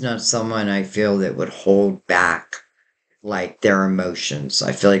 This is not someone I feel that would hold back like their emotions.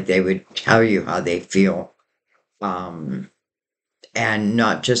 I feel like they would tell you how they feel. Um, and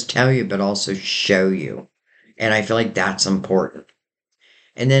not just tell you, but also show you. And I feel like that's important.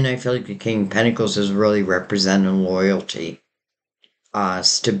 And then I feel like the King of Pentacles is really representing loyalty,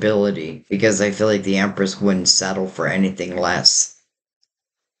 stability, because I feel like the Empress wouldn't settle for anything less.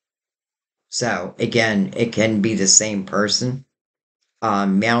 So again, it can be the same person,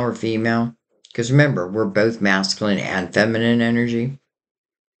 male or female. Because remember, we're both masculine and feminine energy.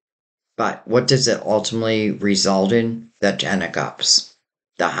 But what does it ultimately result in? The Ten of Cups,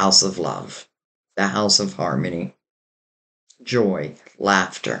 the house of love, the house of harmony, joy,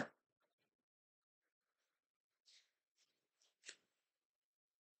 laughter.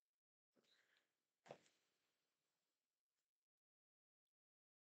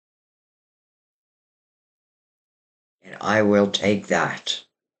 And I will take that.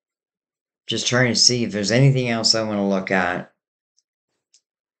 Just trying to see if there's anything else I want to look at.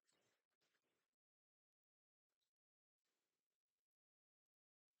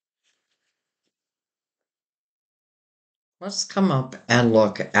 Let's come up and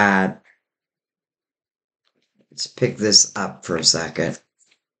look at, let's pick this up for a second.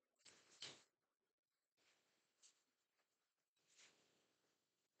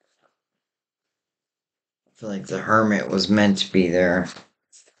 I feel like the Hermit was meant to be there.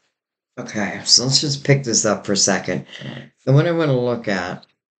 Okay, so let's just pick this up for a second. And what I want to look at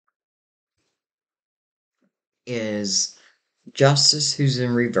is Justice, who's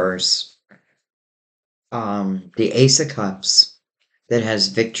in reverse, the Ace of Cups that has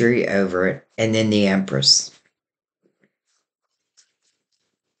victory over it, and then the Empress.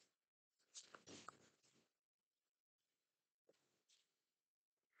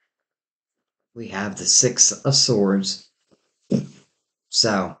 We have the Six of Swords.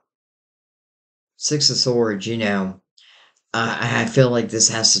 So, Six of Swords, I feel like this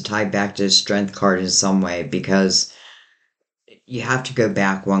has to tie back to the Strength card in some way because you have to go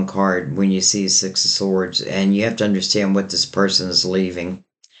back one card when you see Six of Swords and you have to understand what this person is leaving.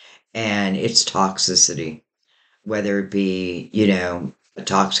 And it's toxicity, whether it be, a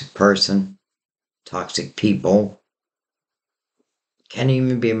toxic person, toxic people, can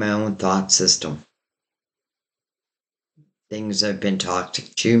even be my own thought system. Things that have been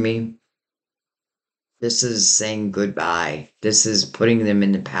toxic to me. This is saying goodbye. This is putting them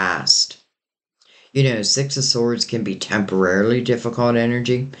in the past. Six of Swords can be temporarily difficult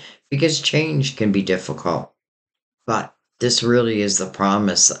energy because change can be difficult. But this really is the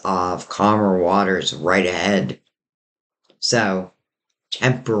promise of calmer waters right ahead. So,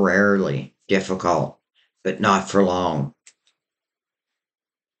 temporarily difficult, but not for long.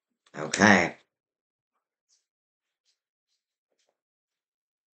 Okay.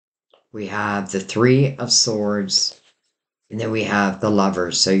 We have the Three of Swords, and then we have the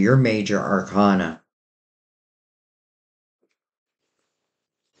Lovers. So, your major arcana.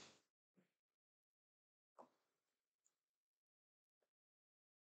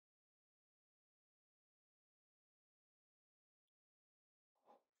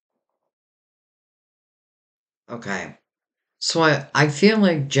 Okay. So, I feel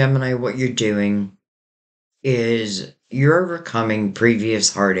like, Gemini, what you're doing is you're overcoming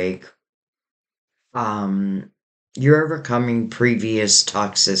previous heartache. Um, you're overcoming previous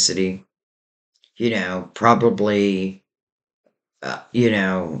toxicity, probably,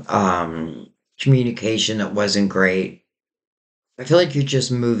 communication that wasn't great. I feel like you're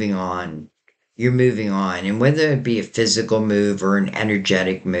just moving on. You're moving on. And whether it be a physical move or an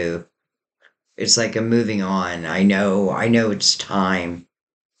energetic move, it's like a moving on. I know it's time.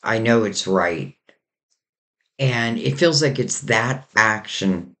 I know it's right. And it feels like it's that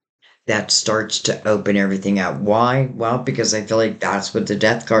action that starts to open everything up. Why? Well, because I feel like that's what the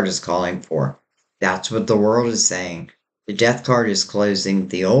death card is calling for. That's what the world is saying. The death card is closing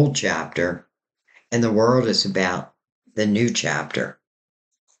the old chapter, and the world is about the new chapter.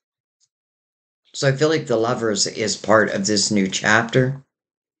 So I feel like the lovers is part of this new chapter.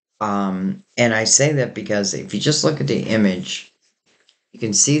 And I say that because if you just look at the image, you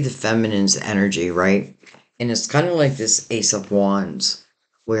can see the feminine's energy, right? And it's kind of like this Ace of Wands,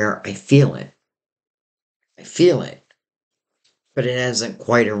 where I feel it. I feel it, but it hasn't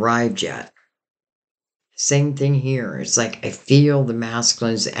quite arrived yet. Same thing here. It's like I feel the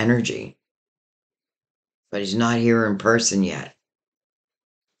masculine's energy, but he's not here in person yet.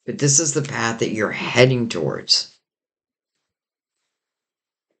 But this is the path that you're heading towards.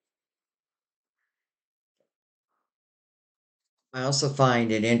 I also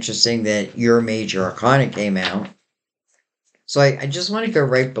find it interesting that your major arcana came out. So I just want to go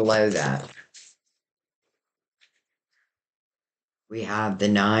right below that. We have the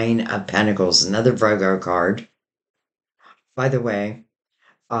Nine of Pentacles, another Virgo card. By the way,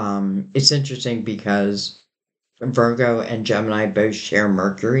 it's interesting because Virgo and Gemini both share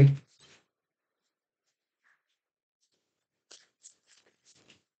Mercury.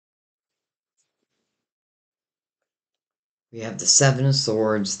 We have the Seven of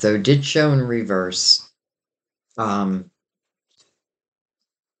Swords, though it did show in reverse. Um,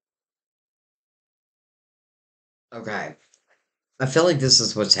 okay. I feel like this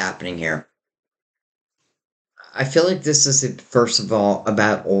is what's happening here. I feel like this is, first of all,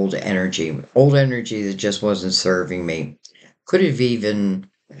 about old energy that just wasn't serving me. Could have even,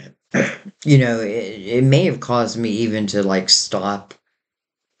 it may have caused me even to like stop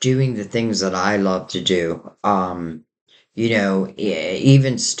doing the things that I love to do.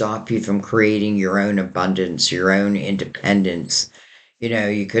 Even stop you from creating your own abundance, your own independence.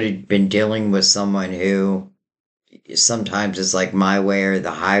 You could have been dealing with someone who sometimes is like my way or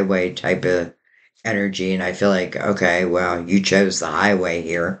the highway type of energy. And I feel like, okay, well, you chose the highway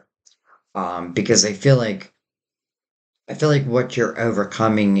here. Because I feel like what you're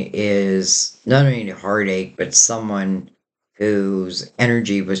overcoming is not only heartache, but someone whose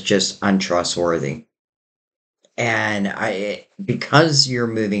energy was just untrustworthy. And because you're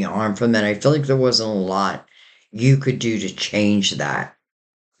moving on from that, I feel like there wasn't a lot you could do to change that.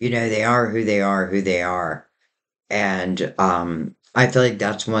 They are who they are, who they are. And I feel like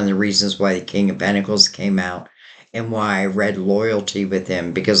that's one of the reasons why the King of Pentacles came out and why I read loyalty with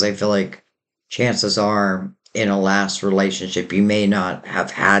him, because I feel like chances are in a last relationship, you may not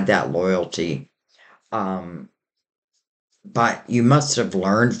have had that loyalty. Um, but you must have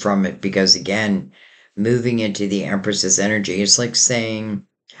learned from it because, again, moving into the Empress's energy, it's like saying,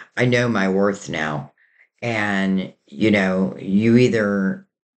 I know my worth now. And, you either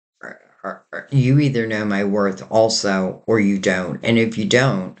know my worth also or you don't. And if you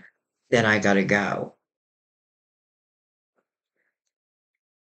don't, then I gotta go.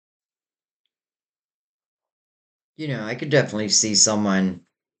 I could definitely see someone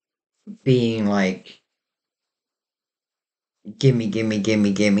being like, gimme, gimme,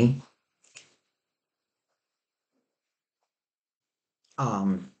 gimme, gimme.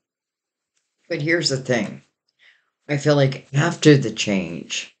 Um, but here's the thing. I feel like after the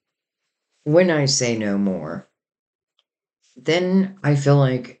change, when I say no more, then I feel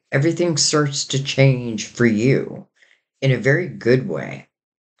like everything starts to change for you in a very good way.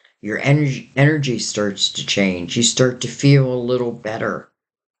 Your energy starts to change. You start to feel a little better.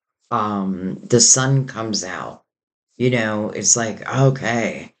 The sun comes out. It's like,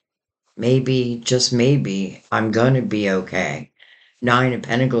 okay, maybe, just maybe, I'm gonna be okay. Nine of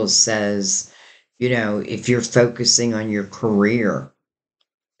Pentacles says, if you're focusing on your career,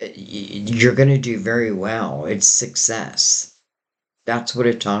 you're gonna do very well. It's success. That's what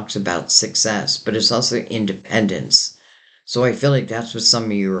it talks about, success, but it's also independence. So I feel like that's what some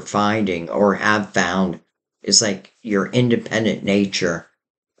of you are finding or have found is like your independent nature,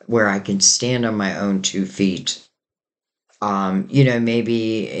 where I can stand on my own 2 feet.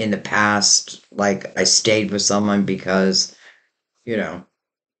 Maybe in the past, like I stayed with someone because, you know,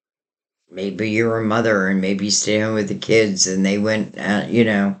 maybe you're a mother and maybe you stay home with the kids and they went,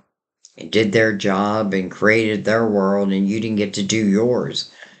 and did their job and created their world and you didn't get to do yours.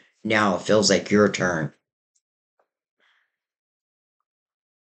 Now it feels like your turn.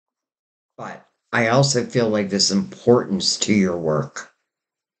 But I also feel like this importance to your work.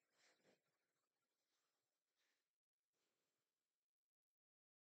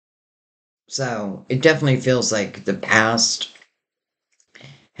 So it definitely feels like the past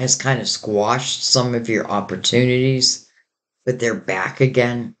has kind of squashed some of your opportunities, but they're back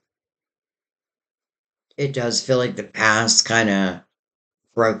again. It does feel like the past kind of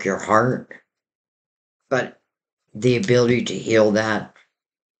broke your heart, but the ability to heal that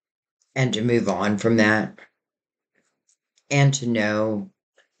and to move on from that and to know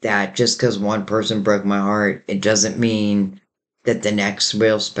that just because one person broke my heart, it doesn't mean that the next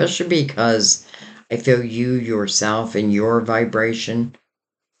will, especially because I feel you yourself and your vibration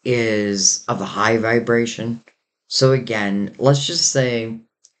is of a high vibration. So again, let's just say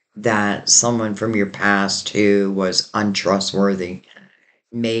that someone from your past who was untrustworthy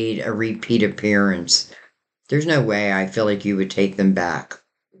made a repeat appearance. There's no way I feel like you would take them back.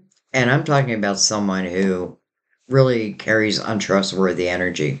 And I'm talking about someone who really carries untrustworthy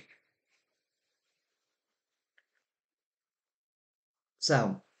energy.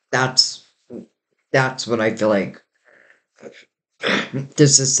 So that's that's what I feel like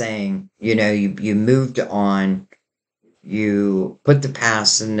this is saying. You moved on, you put the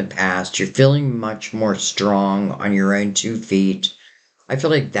past in the past, you're feeling much more strong on your own 2 feet. I feel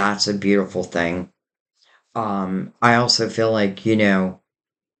like that's a beautiful thing. I also feel like,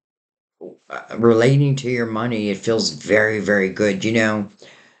 relating to your money, it feels very, very good.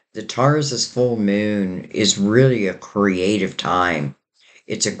 The Taurus's full moon is really a creative time.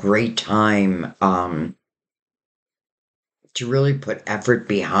 It's a great time to really put effort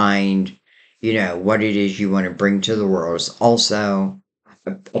behind, what it is you want to bring to the world. It's also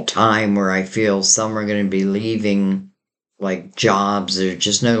a time where I feel some are going to be leaving like jobs that are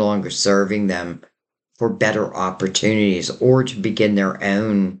just no longer serving them for better opportunities or to begin their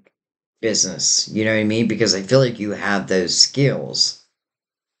own business. You know what I mean? Because I feel like you have those skills.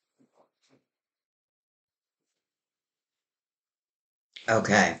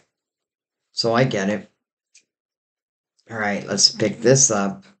 Okay. So I get it. All right, let's pick this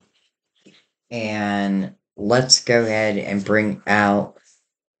up and let's go ahead and bring out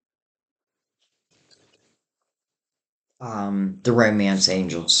the romance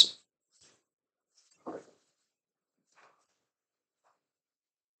angels.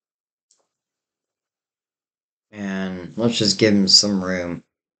 And let's just give them some room.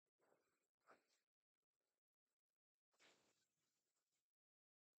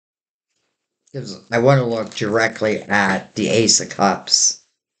 Because I want to look directly at the Ace of Cups,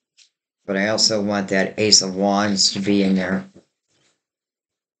 but I also want that Ace of Wands to be in there.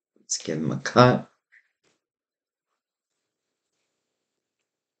 Let's give them a cut.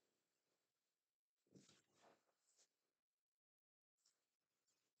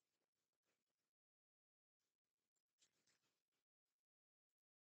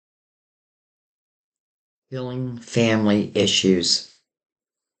 Healing family issues.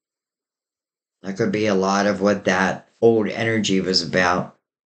 That could be a lot of what that old energy was about.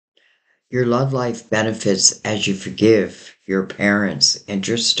 Your love life benefits as you forgive your parents.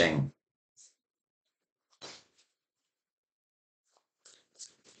 Interesting.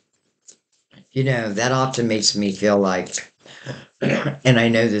 You know, that often makes me feel like, and I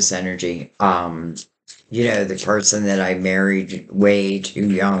know this energy, the person that I married way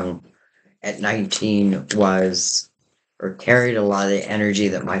too young at 19 was or carried a lot of the energy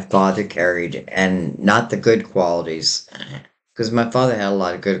that my father carried and not the good qualities. Because my father had a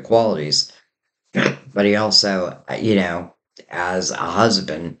lot of good qualities, but he also, as a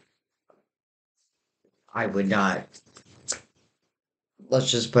husband, I would not, let's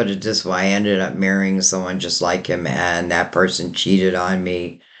just put it this way, I ended up marrying someone just like him, and that person cheated on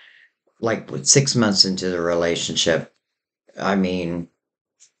me like 6 months into the relationship. I mean,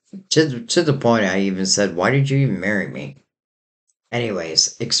 to the point I even said, why did you even marry me?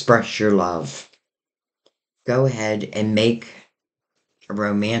 Anyways, express your love. Go ahead and make a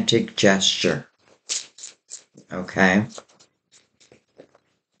romantic gesture. Okay?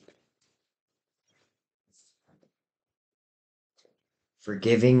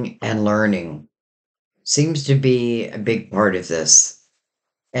 Forgiving and learning seems to be a big part of this.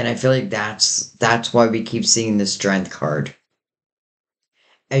 And I feel like that's why we keep seeing the strength card.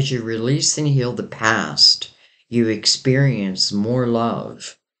 As you release and heal the past, you experience more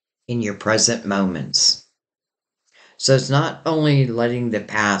love in your present moments. So it's not only letting the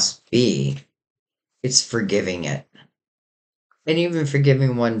past be, it's forgiving it. And even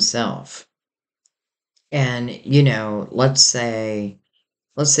forgiving oneself. And, let's say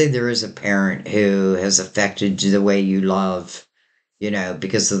there is a parent who has affected the way you love,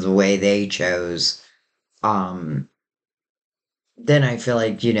 because of the way they chose. Um, then I feel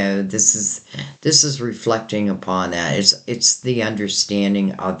like, this is reflecting upon that. It's the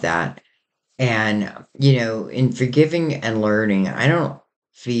understanding of that. And, in forgiving and learning, I don't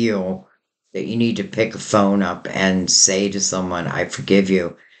feel that you need to pick a phone up and say to someone, I forgive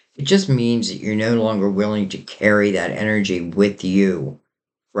you. It just means that you're no longer willing to carry that energy with you,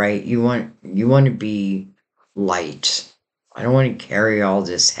 right? You want to be light. I don't want to carry all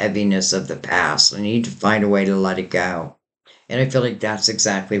this heaviness of the past. I need to find a way to let it go. And I feel like that's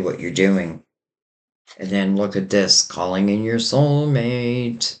exactly what you're doing. And then look at this, calling in your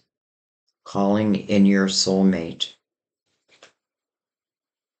soulmate. Calling in your soulmate.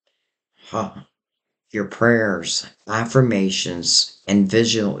 Huh. Your prayers, affirmations, and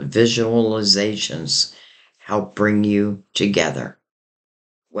visualizations help bring you together.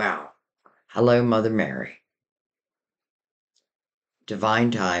 Wow. Hello, Mother Mary.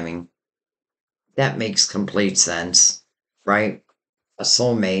 Divine timing. That makes complete sense, right? A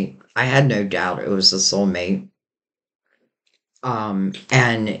soulmate. I had no doubt it was a soulmate.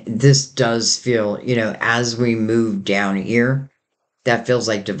 And this does feel, as we move down here, that feels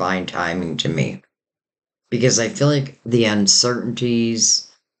like divine timing to me. Because I feel like the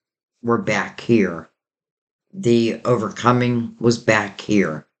uncertainties were back here. The overcoming was back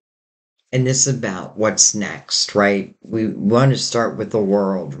here. And this is about what's next, right? We want to start with the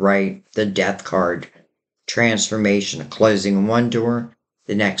world, right? The death card, transformation, closing one door,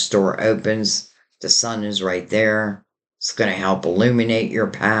 the next door opens, the sun is right there. It's going to help illuminate your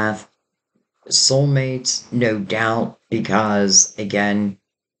path. Soulmates, no doubt, because again,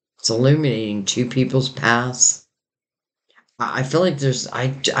 it's illuminating two people's paths. I feel like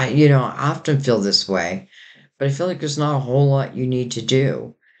I often feel this way, But I feel like there's not a whole lot you need to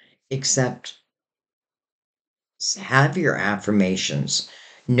do except have your affirmations.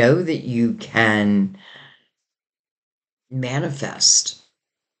 Know that you can manifest,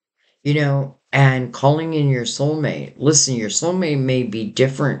 and calling in your soulmate. Listen, your soulmate may be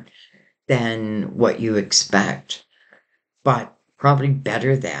different than what you expect, but probably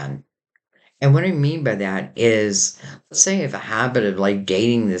better than. And what I mean by that is, let's say I have a habit of like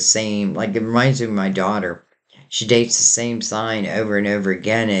dating the same, like it reminds me of my daughter. She dates the same sign over and over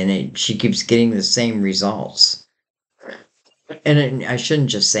again, and she keeps getting the same results. And I shouldn't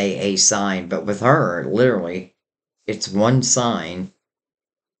just say a sign, but with her, literally, it's one sign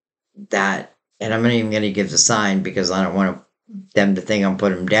that, and I'm not even going to give the sign because I don't want them to think I'm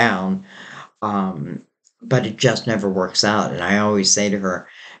putting them down. Um, but it just never works out. And I always say to her,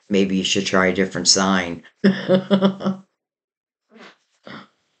 maybe you should try a different sign. But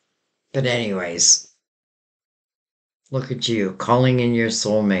anyways, look at you calling in your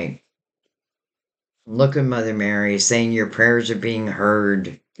soulmate. Look at Mother Mary saying your prayers are being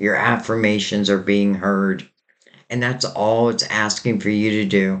heard, your affirmations are being heard. And that's all it's asking for you to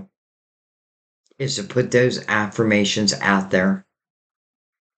do is to put those affirmations out there.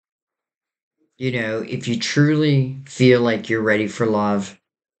 If you truly feel like you're ready for love,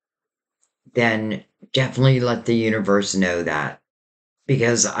 then definitely let the universe know that.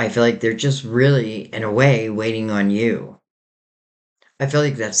 Because I feel like they're just really, in a way, waiting on you. I feel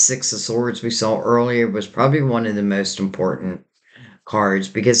like that Six of Swords we saw earlier was probably one of the most important cards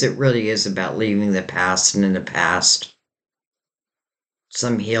because it really is about leaving the past and in the past.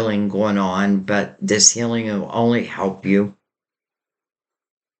 Some healing going on, but this healing will only help you.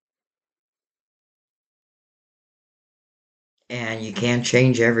 And you can't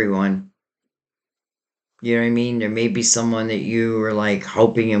change everyone. You know what I mean? There may be someone that you were like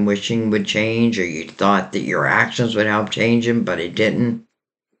hoping and wishing would change, or you thought that your actions would help change them, but it didn't.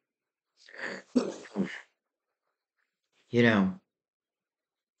 You know,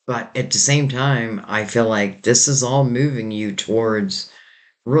 but at the same time, I feel like this is all moving you towards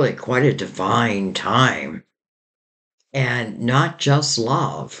really quite a divine time. And not just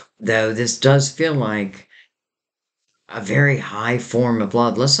love, though this does feel like a very high form of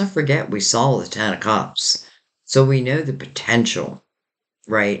love. Let's not forget we saw the Ten of Cups. So we know the potential,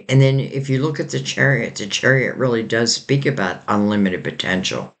 right? And then if you look at the chariot really does speak about unlimited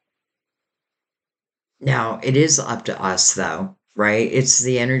potential. Now, it is up to us, though, right? It's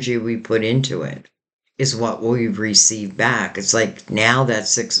the energy we put into it, is what we receive back. It's like now that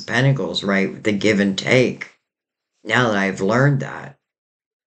Six of Pentacles, right? The give and take. Now that I've learned that,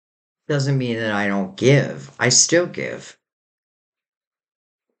 doesn't mean that I don't give. I still give.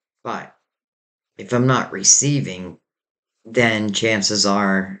 But if I'm not receiving, then chances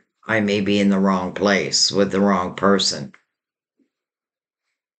are I may be in the wrong place with the wrong person.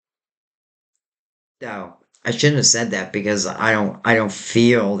 No, I shouldn't have said that because I don't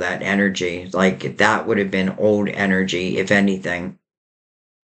feel that energy. Like that would have been old energy, if anything.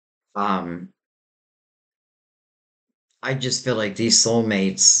 Um, I just feel like these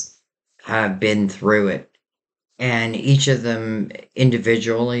soulmates have been through it, and each of them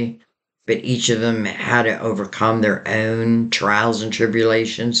individually, but each of them had to overcome their own trials and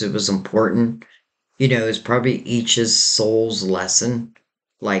tribulations. It was important. It's probably each's soul's lesson.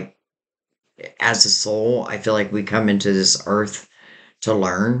 Like as a soul, I feel like we come into this earth to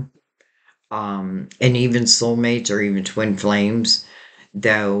learn. And even soulmates or even twin flames,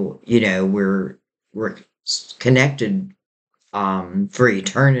 though, we're connected for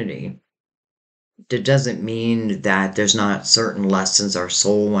eternity. That doesn't mean that there's not certain lessons our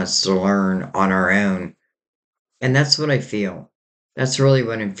soul wants to learn on our own. And that's what I feel. That's really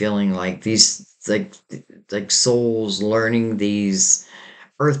what I'm feeling like these like souls learning these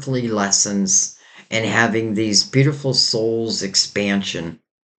earthly lessons and having these beautiful souls expansion.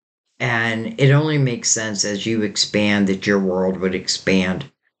 And it only makes sense as you expand that your world would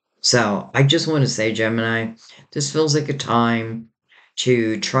expand. So I just want to say, Gemini, this feels like a time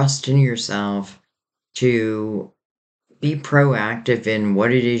to trust in yourself, to be proactive in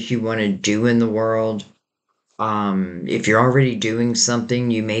what it is you want to do in the world. If you're already doing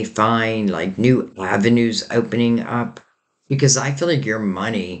something, you may find like new avenues opening up because I feel like your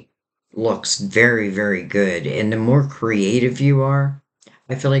money looks very, very good. And the more creative you are,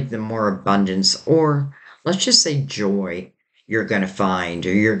 I feel like the more abundance, or let's just say joy, you're going to find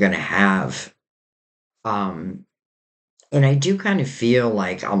or you're going to have. Um, and I do kind of feel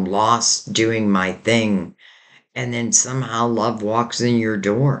like I'm lost doing my thing. And then somehow love walks in your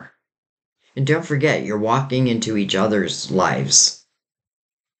door. And don't forget, you're walking into each other's lives.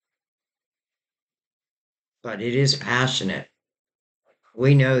 but it is passionate.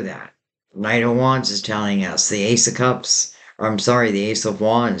 We know that. Knight of Wands is telling us the Ace of Cups, or I'm sorry, the Ace of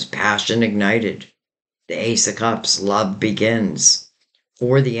Wands, passion ignited. The Ace of Cups, love begins.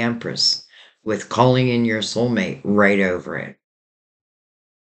 For the Empress, with calling in your soulmate right over it.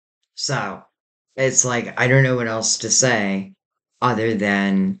 So it's like, I don't know what else to say other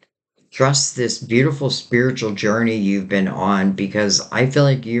than trust this beautiful spiritual journey you've been on because I feel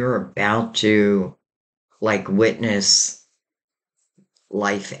like you're about to like witness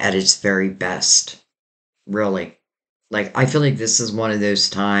life at its very best. Really. Like, I feel like this is one of those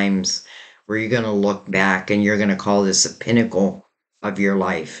times where you're going to look back and you're going to call this a pinnacle of your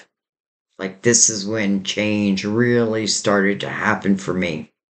life. Like, this is when change really started to happen for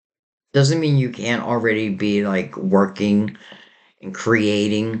me. Doesn't mean you can't already be like working and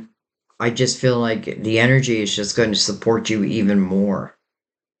creating. I just feel like the energy is just going to support you even more.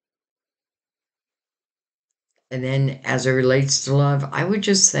 And then as it relates to love, I would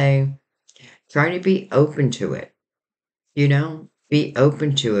just say try to be open to it, be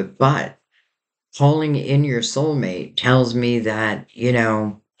open to it. But calling in your soulmate tells me that,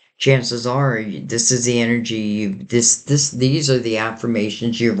 chances are this is the energy these are the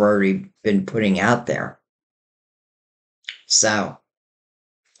affirmations you've already been putting out there. So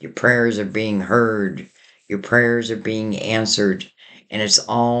your prayers are being heard, your prayers are being answered, and it's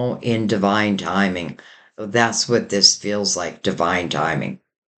all in divine timing. So that's what this feels like, divine timing.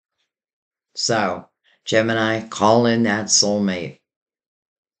 So, Gemini, call in that soulmate.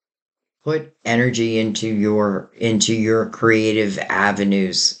 Put energy into your creative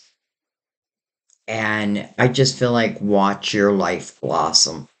avenues. And I just feel like watch your life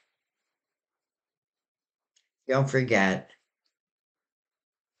blossom. Don't forget,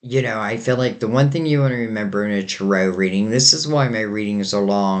 I feel like the one thing you want to remember in a tarot reading, this is why my readings are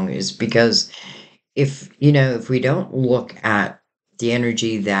long, is because if we don't look at the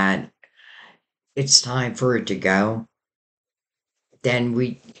energy that it's time for it to go, then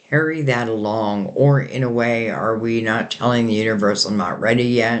we carry that along, or in a way, are we not telling the universe I'm not ready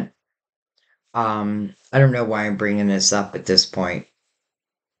yet? I don't know why I'm bringing this up at this point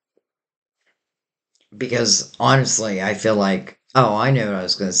because honestly, I feel like, oh, I know what I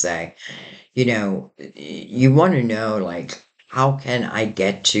was going to say. You want to know, like, how can I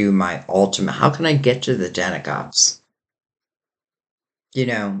get to my ultimate? How can I get to the 10 of Cups? You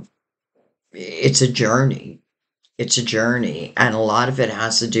know, it's a journey. It's a journey. And a lot of it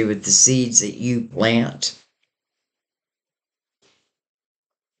has to do with the seeds that you plant.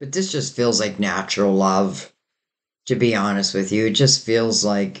 But this just feels like natural love, to be honest with you. It just feels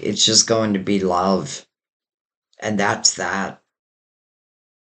like it's just going to be love. And that's that.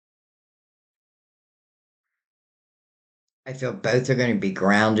 I feel both are going to be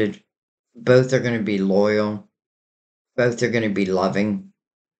grounded, both are going to be loyal, both are going to be loving.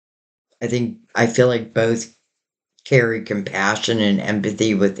 I feel like both carry compassion and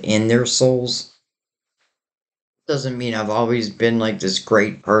empathy within their souls. Doesn't mean I've always been like this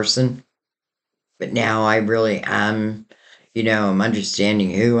great person, but now I really am, I'm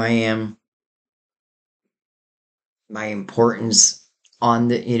understanding who I am, my importance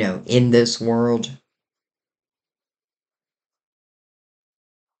in this world,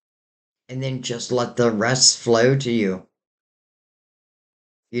 and then just let the rest flow to you.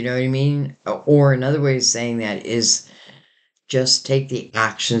 You know what I mean? Or another way of saying that is just take the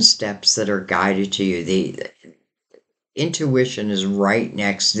action steps that are guided to you. The intuition is right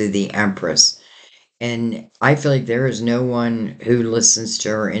next to the Empress. And I feel like there is no one who listens to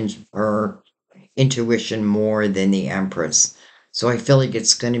her intuition more than the Empress. So I feel like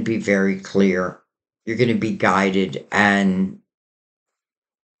it's going to be very clear. You're going to be guided and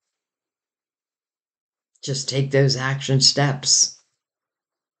just take those action steps.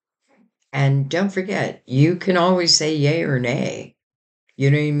 And don't forget, you can always say yay or nay.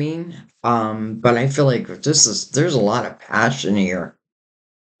 You know what I mean? But I feel like there's a lot of passion here.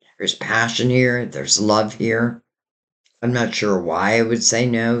 There's passion here, there's love here. I'm not sure why I would say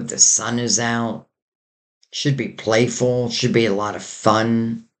no. The sun is out. Should be playful, should be a lot of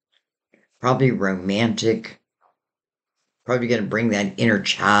fun, probably romantic, probably going to bring that inner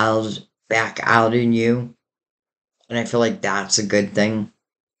child back out in you. And I feel like that's a good thing.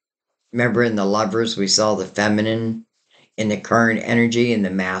 Remember in the lovers, we saw the feminine in the current energy and the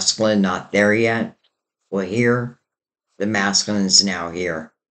masculine not there yet. Well, here, the masculine is now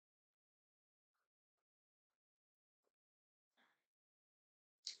here.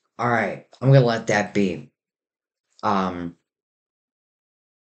 All right, I'm going to let that be. Um,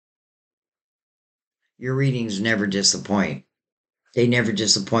 your readings never disappoint. They never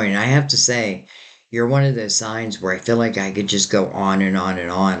disappoint. And I have to say, you're one of those signs where I feel like I could just go on and on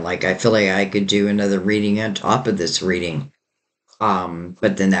and on. Like I feel like I could do another reading on top of this reading.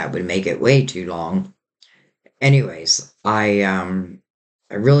 But then that would make it way too long. Anyways, I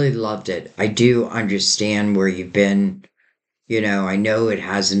really loved it. I do understand where you've been. I know it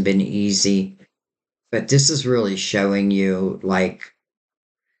hasn't been easy, but this is really showing you like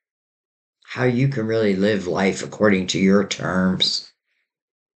how you can really live life according to your terms.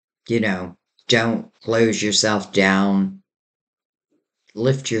 You know, don't close yourself down,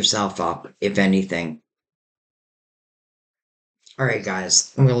 lift yourself up, if anything. All right,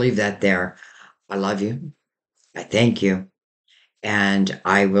 guys, I'm going to leave that there. I love you. I thank you. And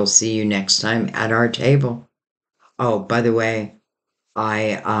I will see you next time at our table. Oh, by the way,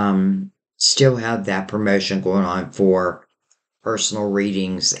 I still have that promotion going on for personal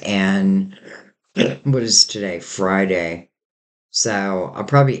readings and what is today? Friday. So I'll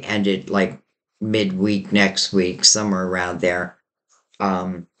probably end it like midweek next week, somewhere around there.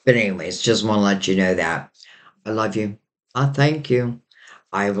 But anyways, just want to let you know that. I love you. Thank you.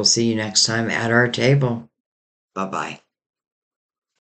 I will see you next time at our table. Bye bye.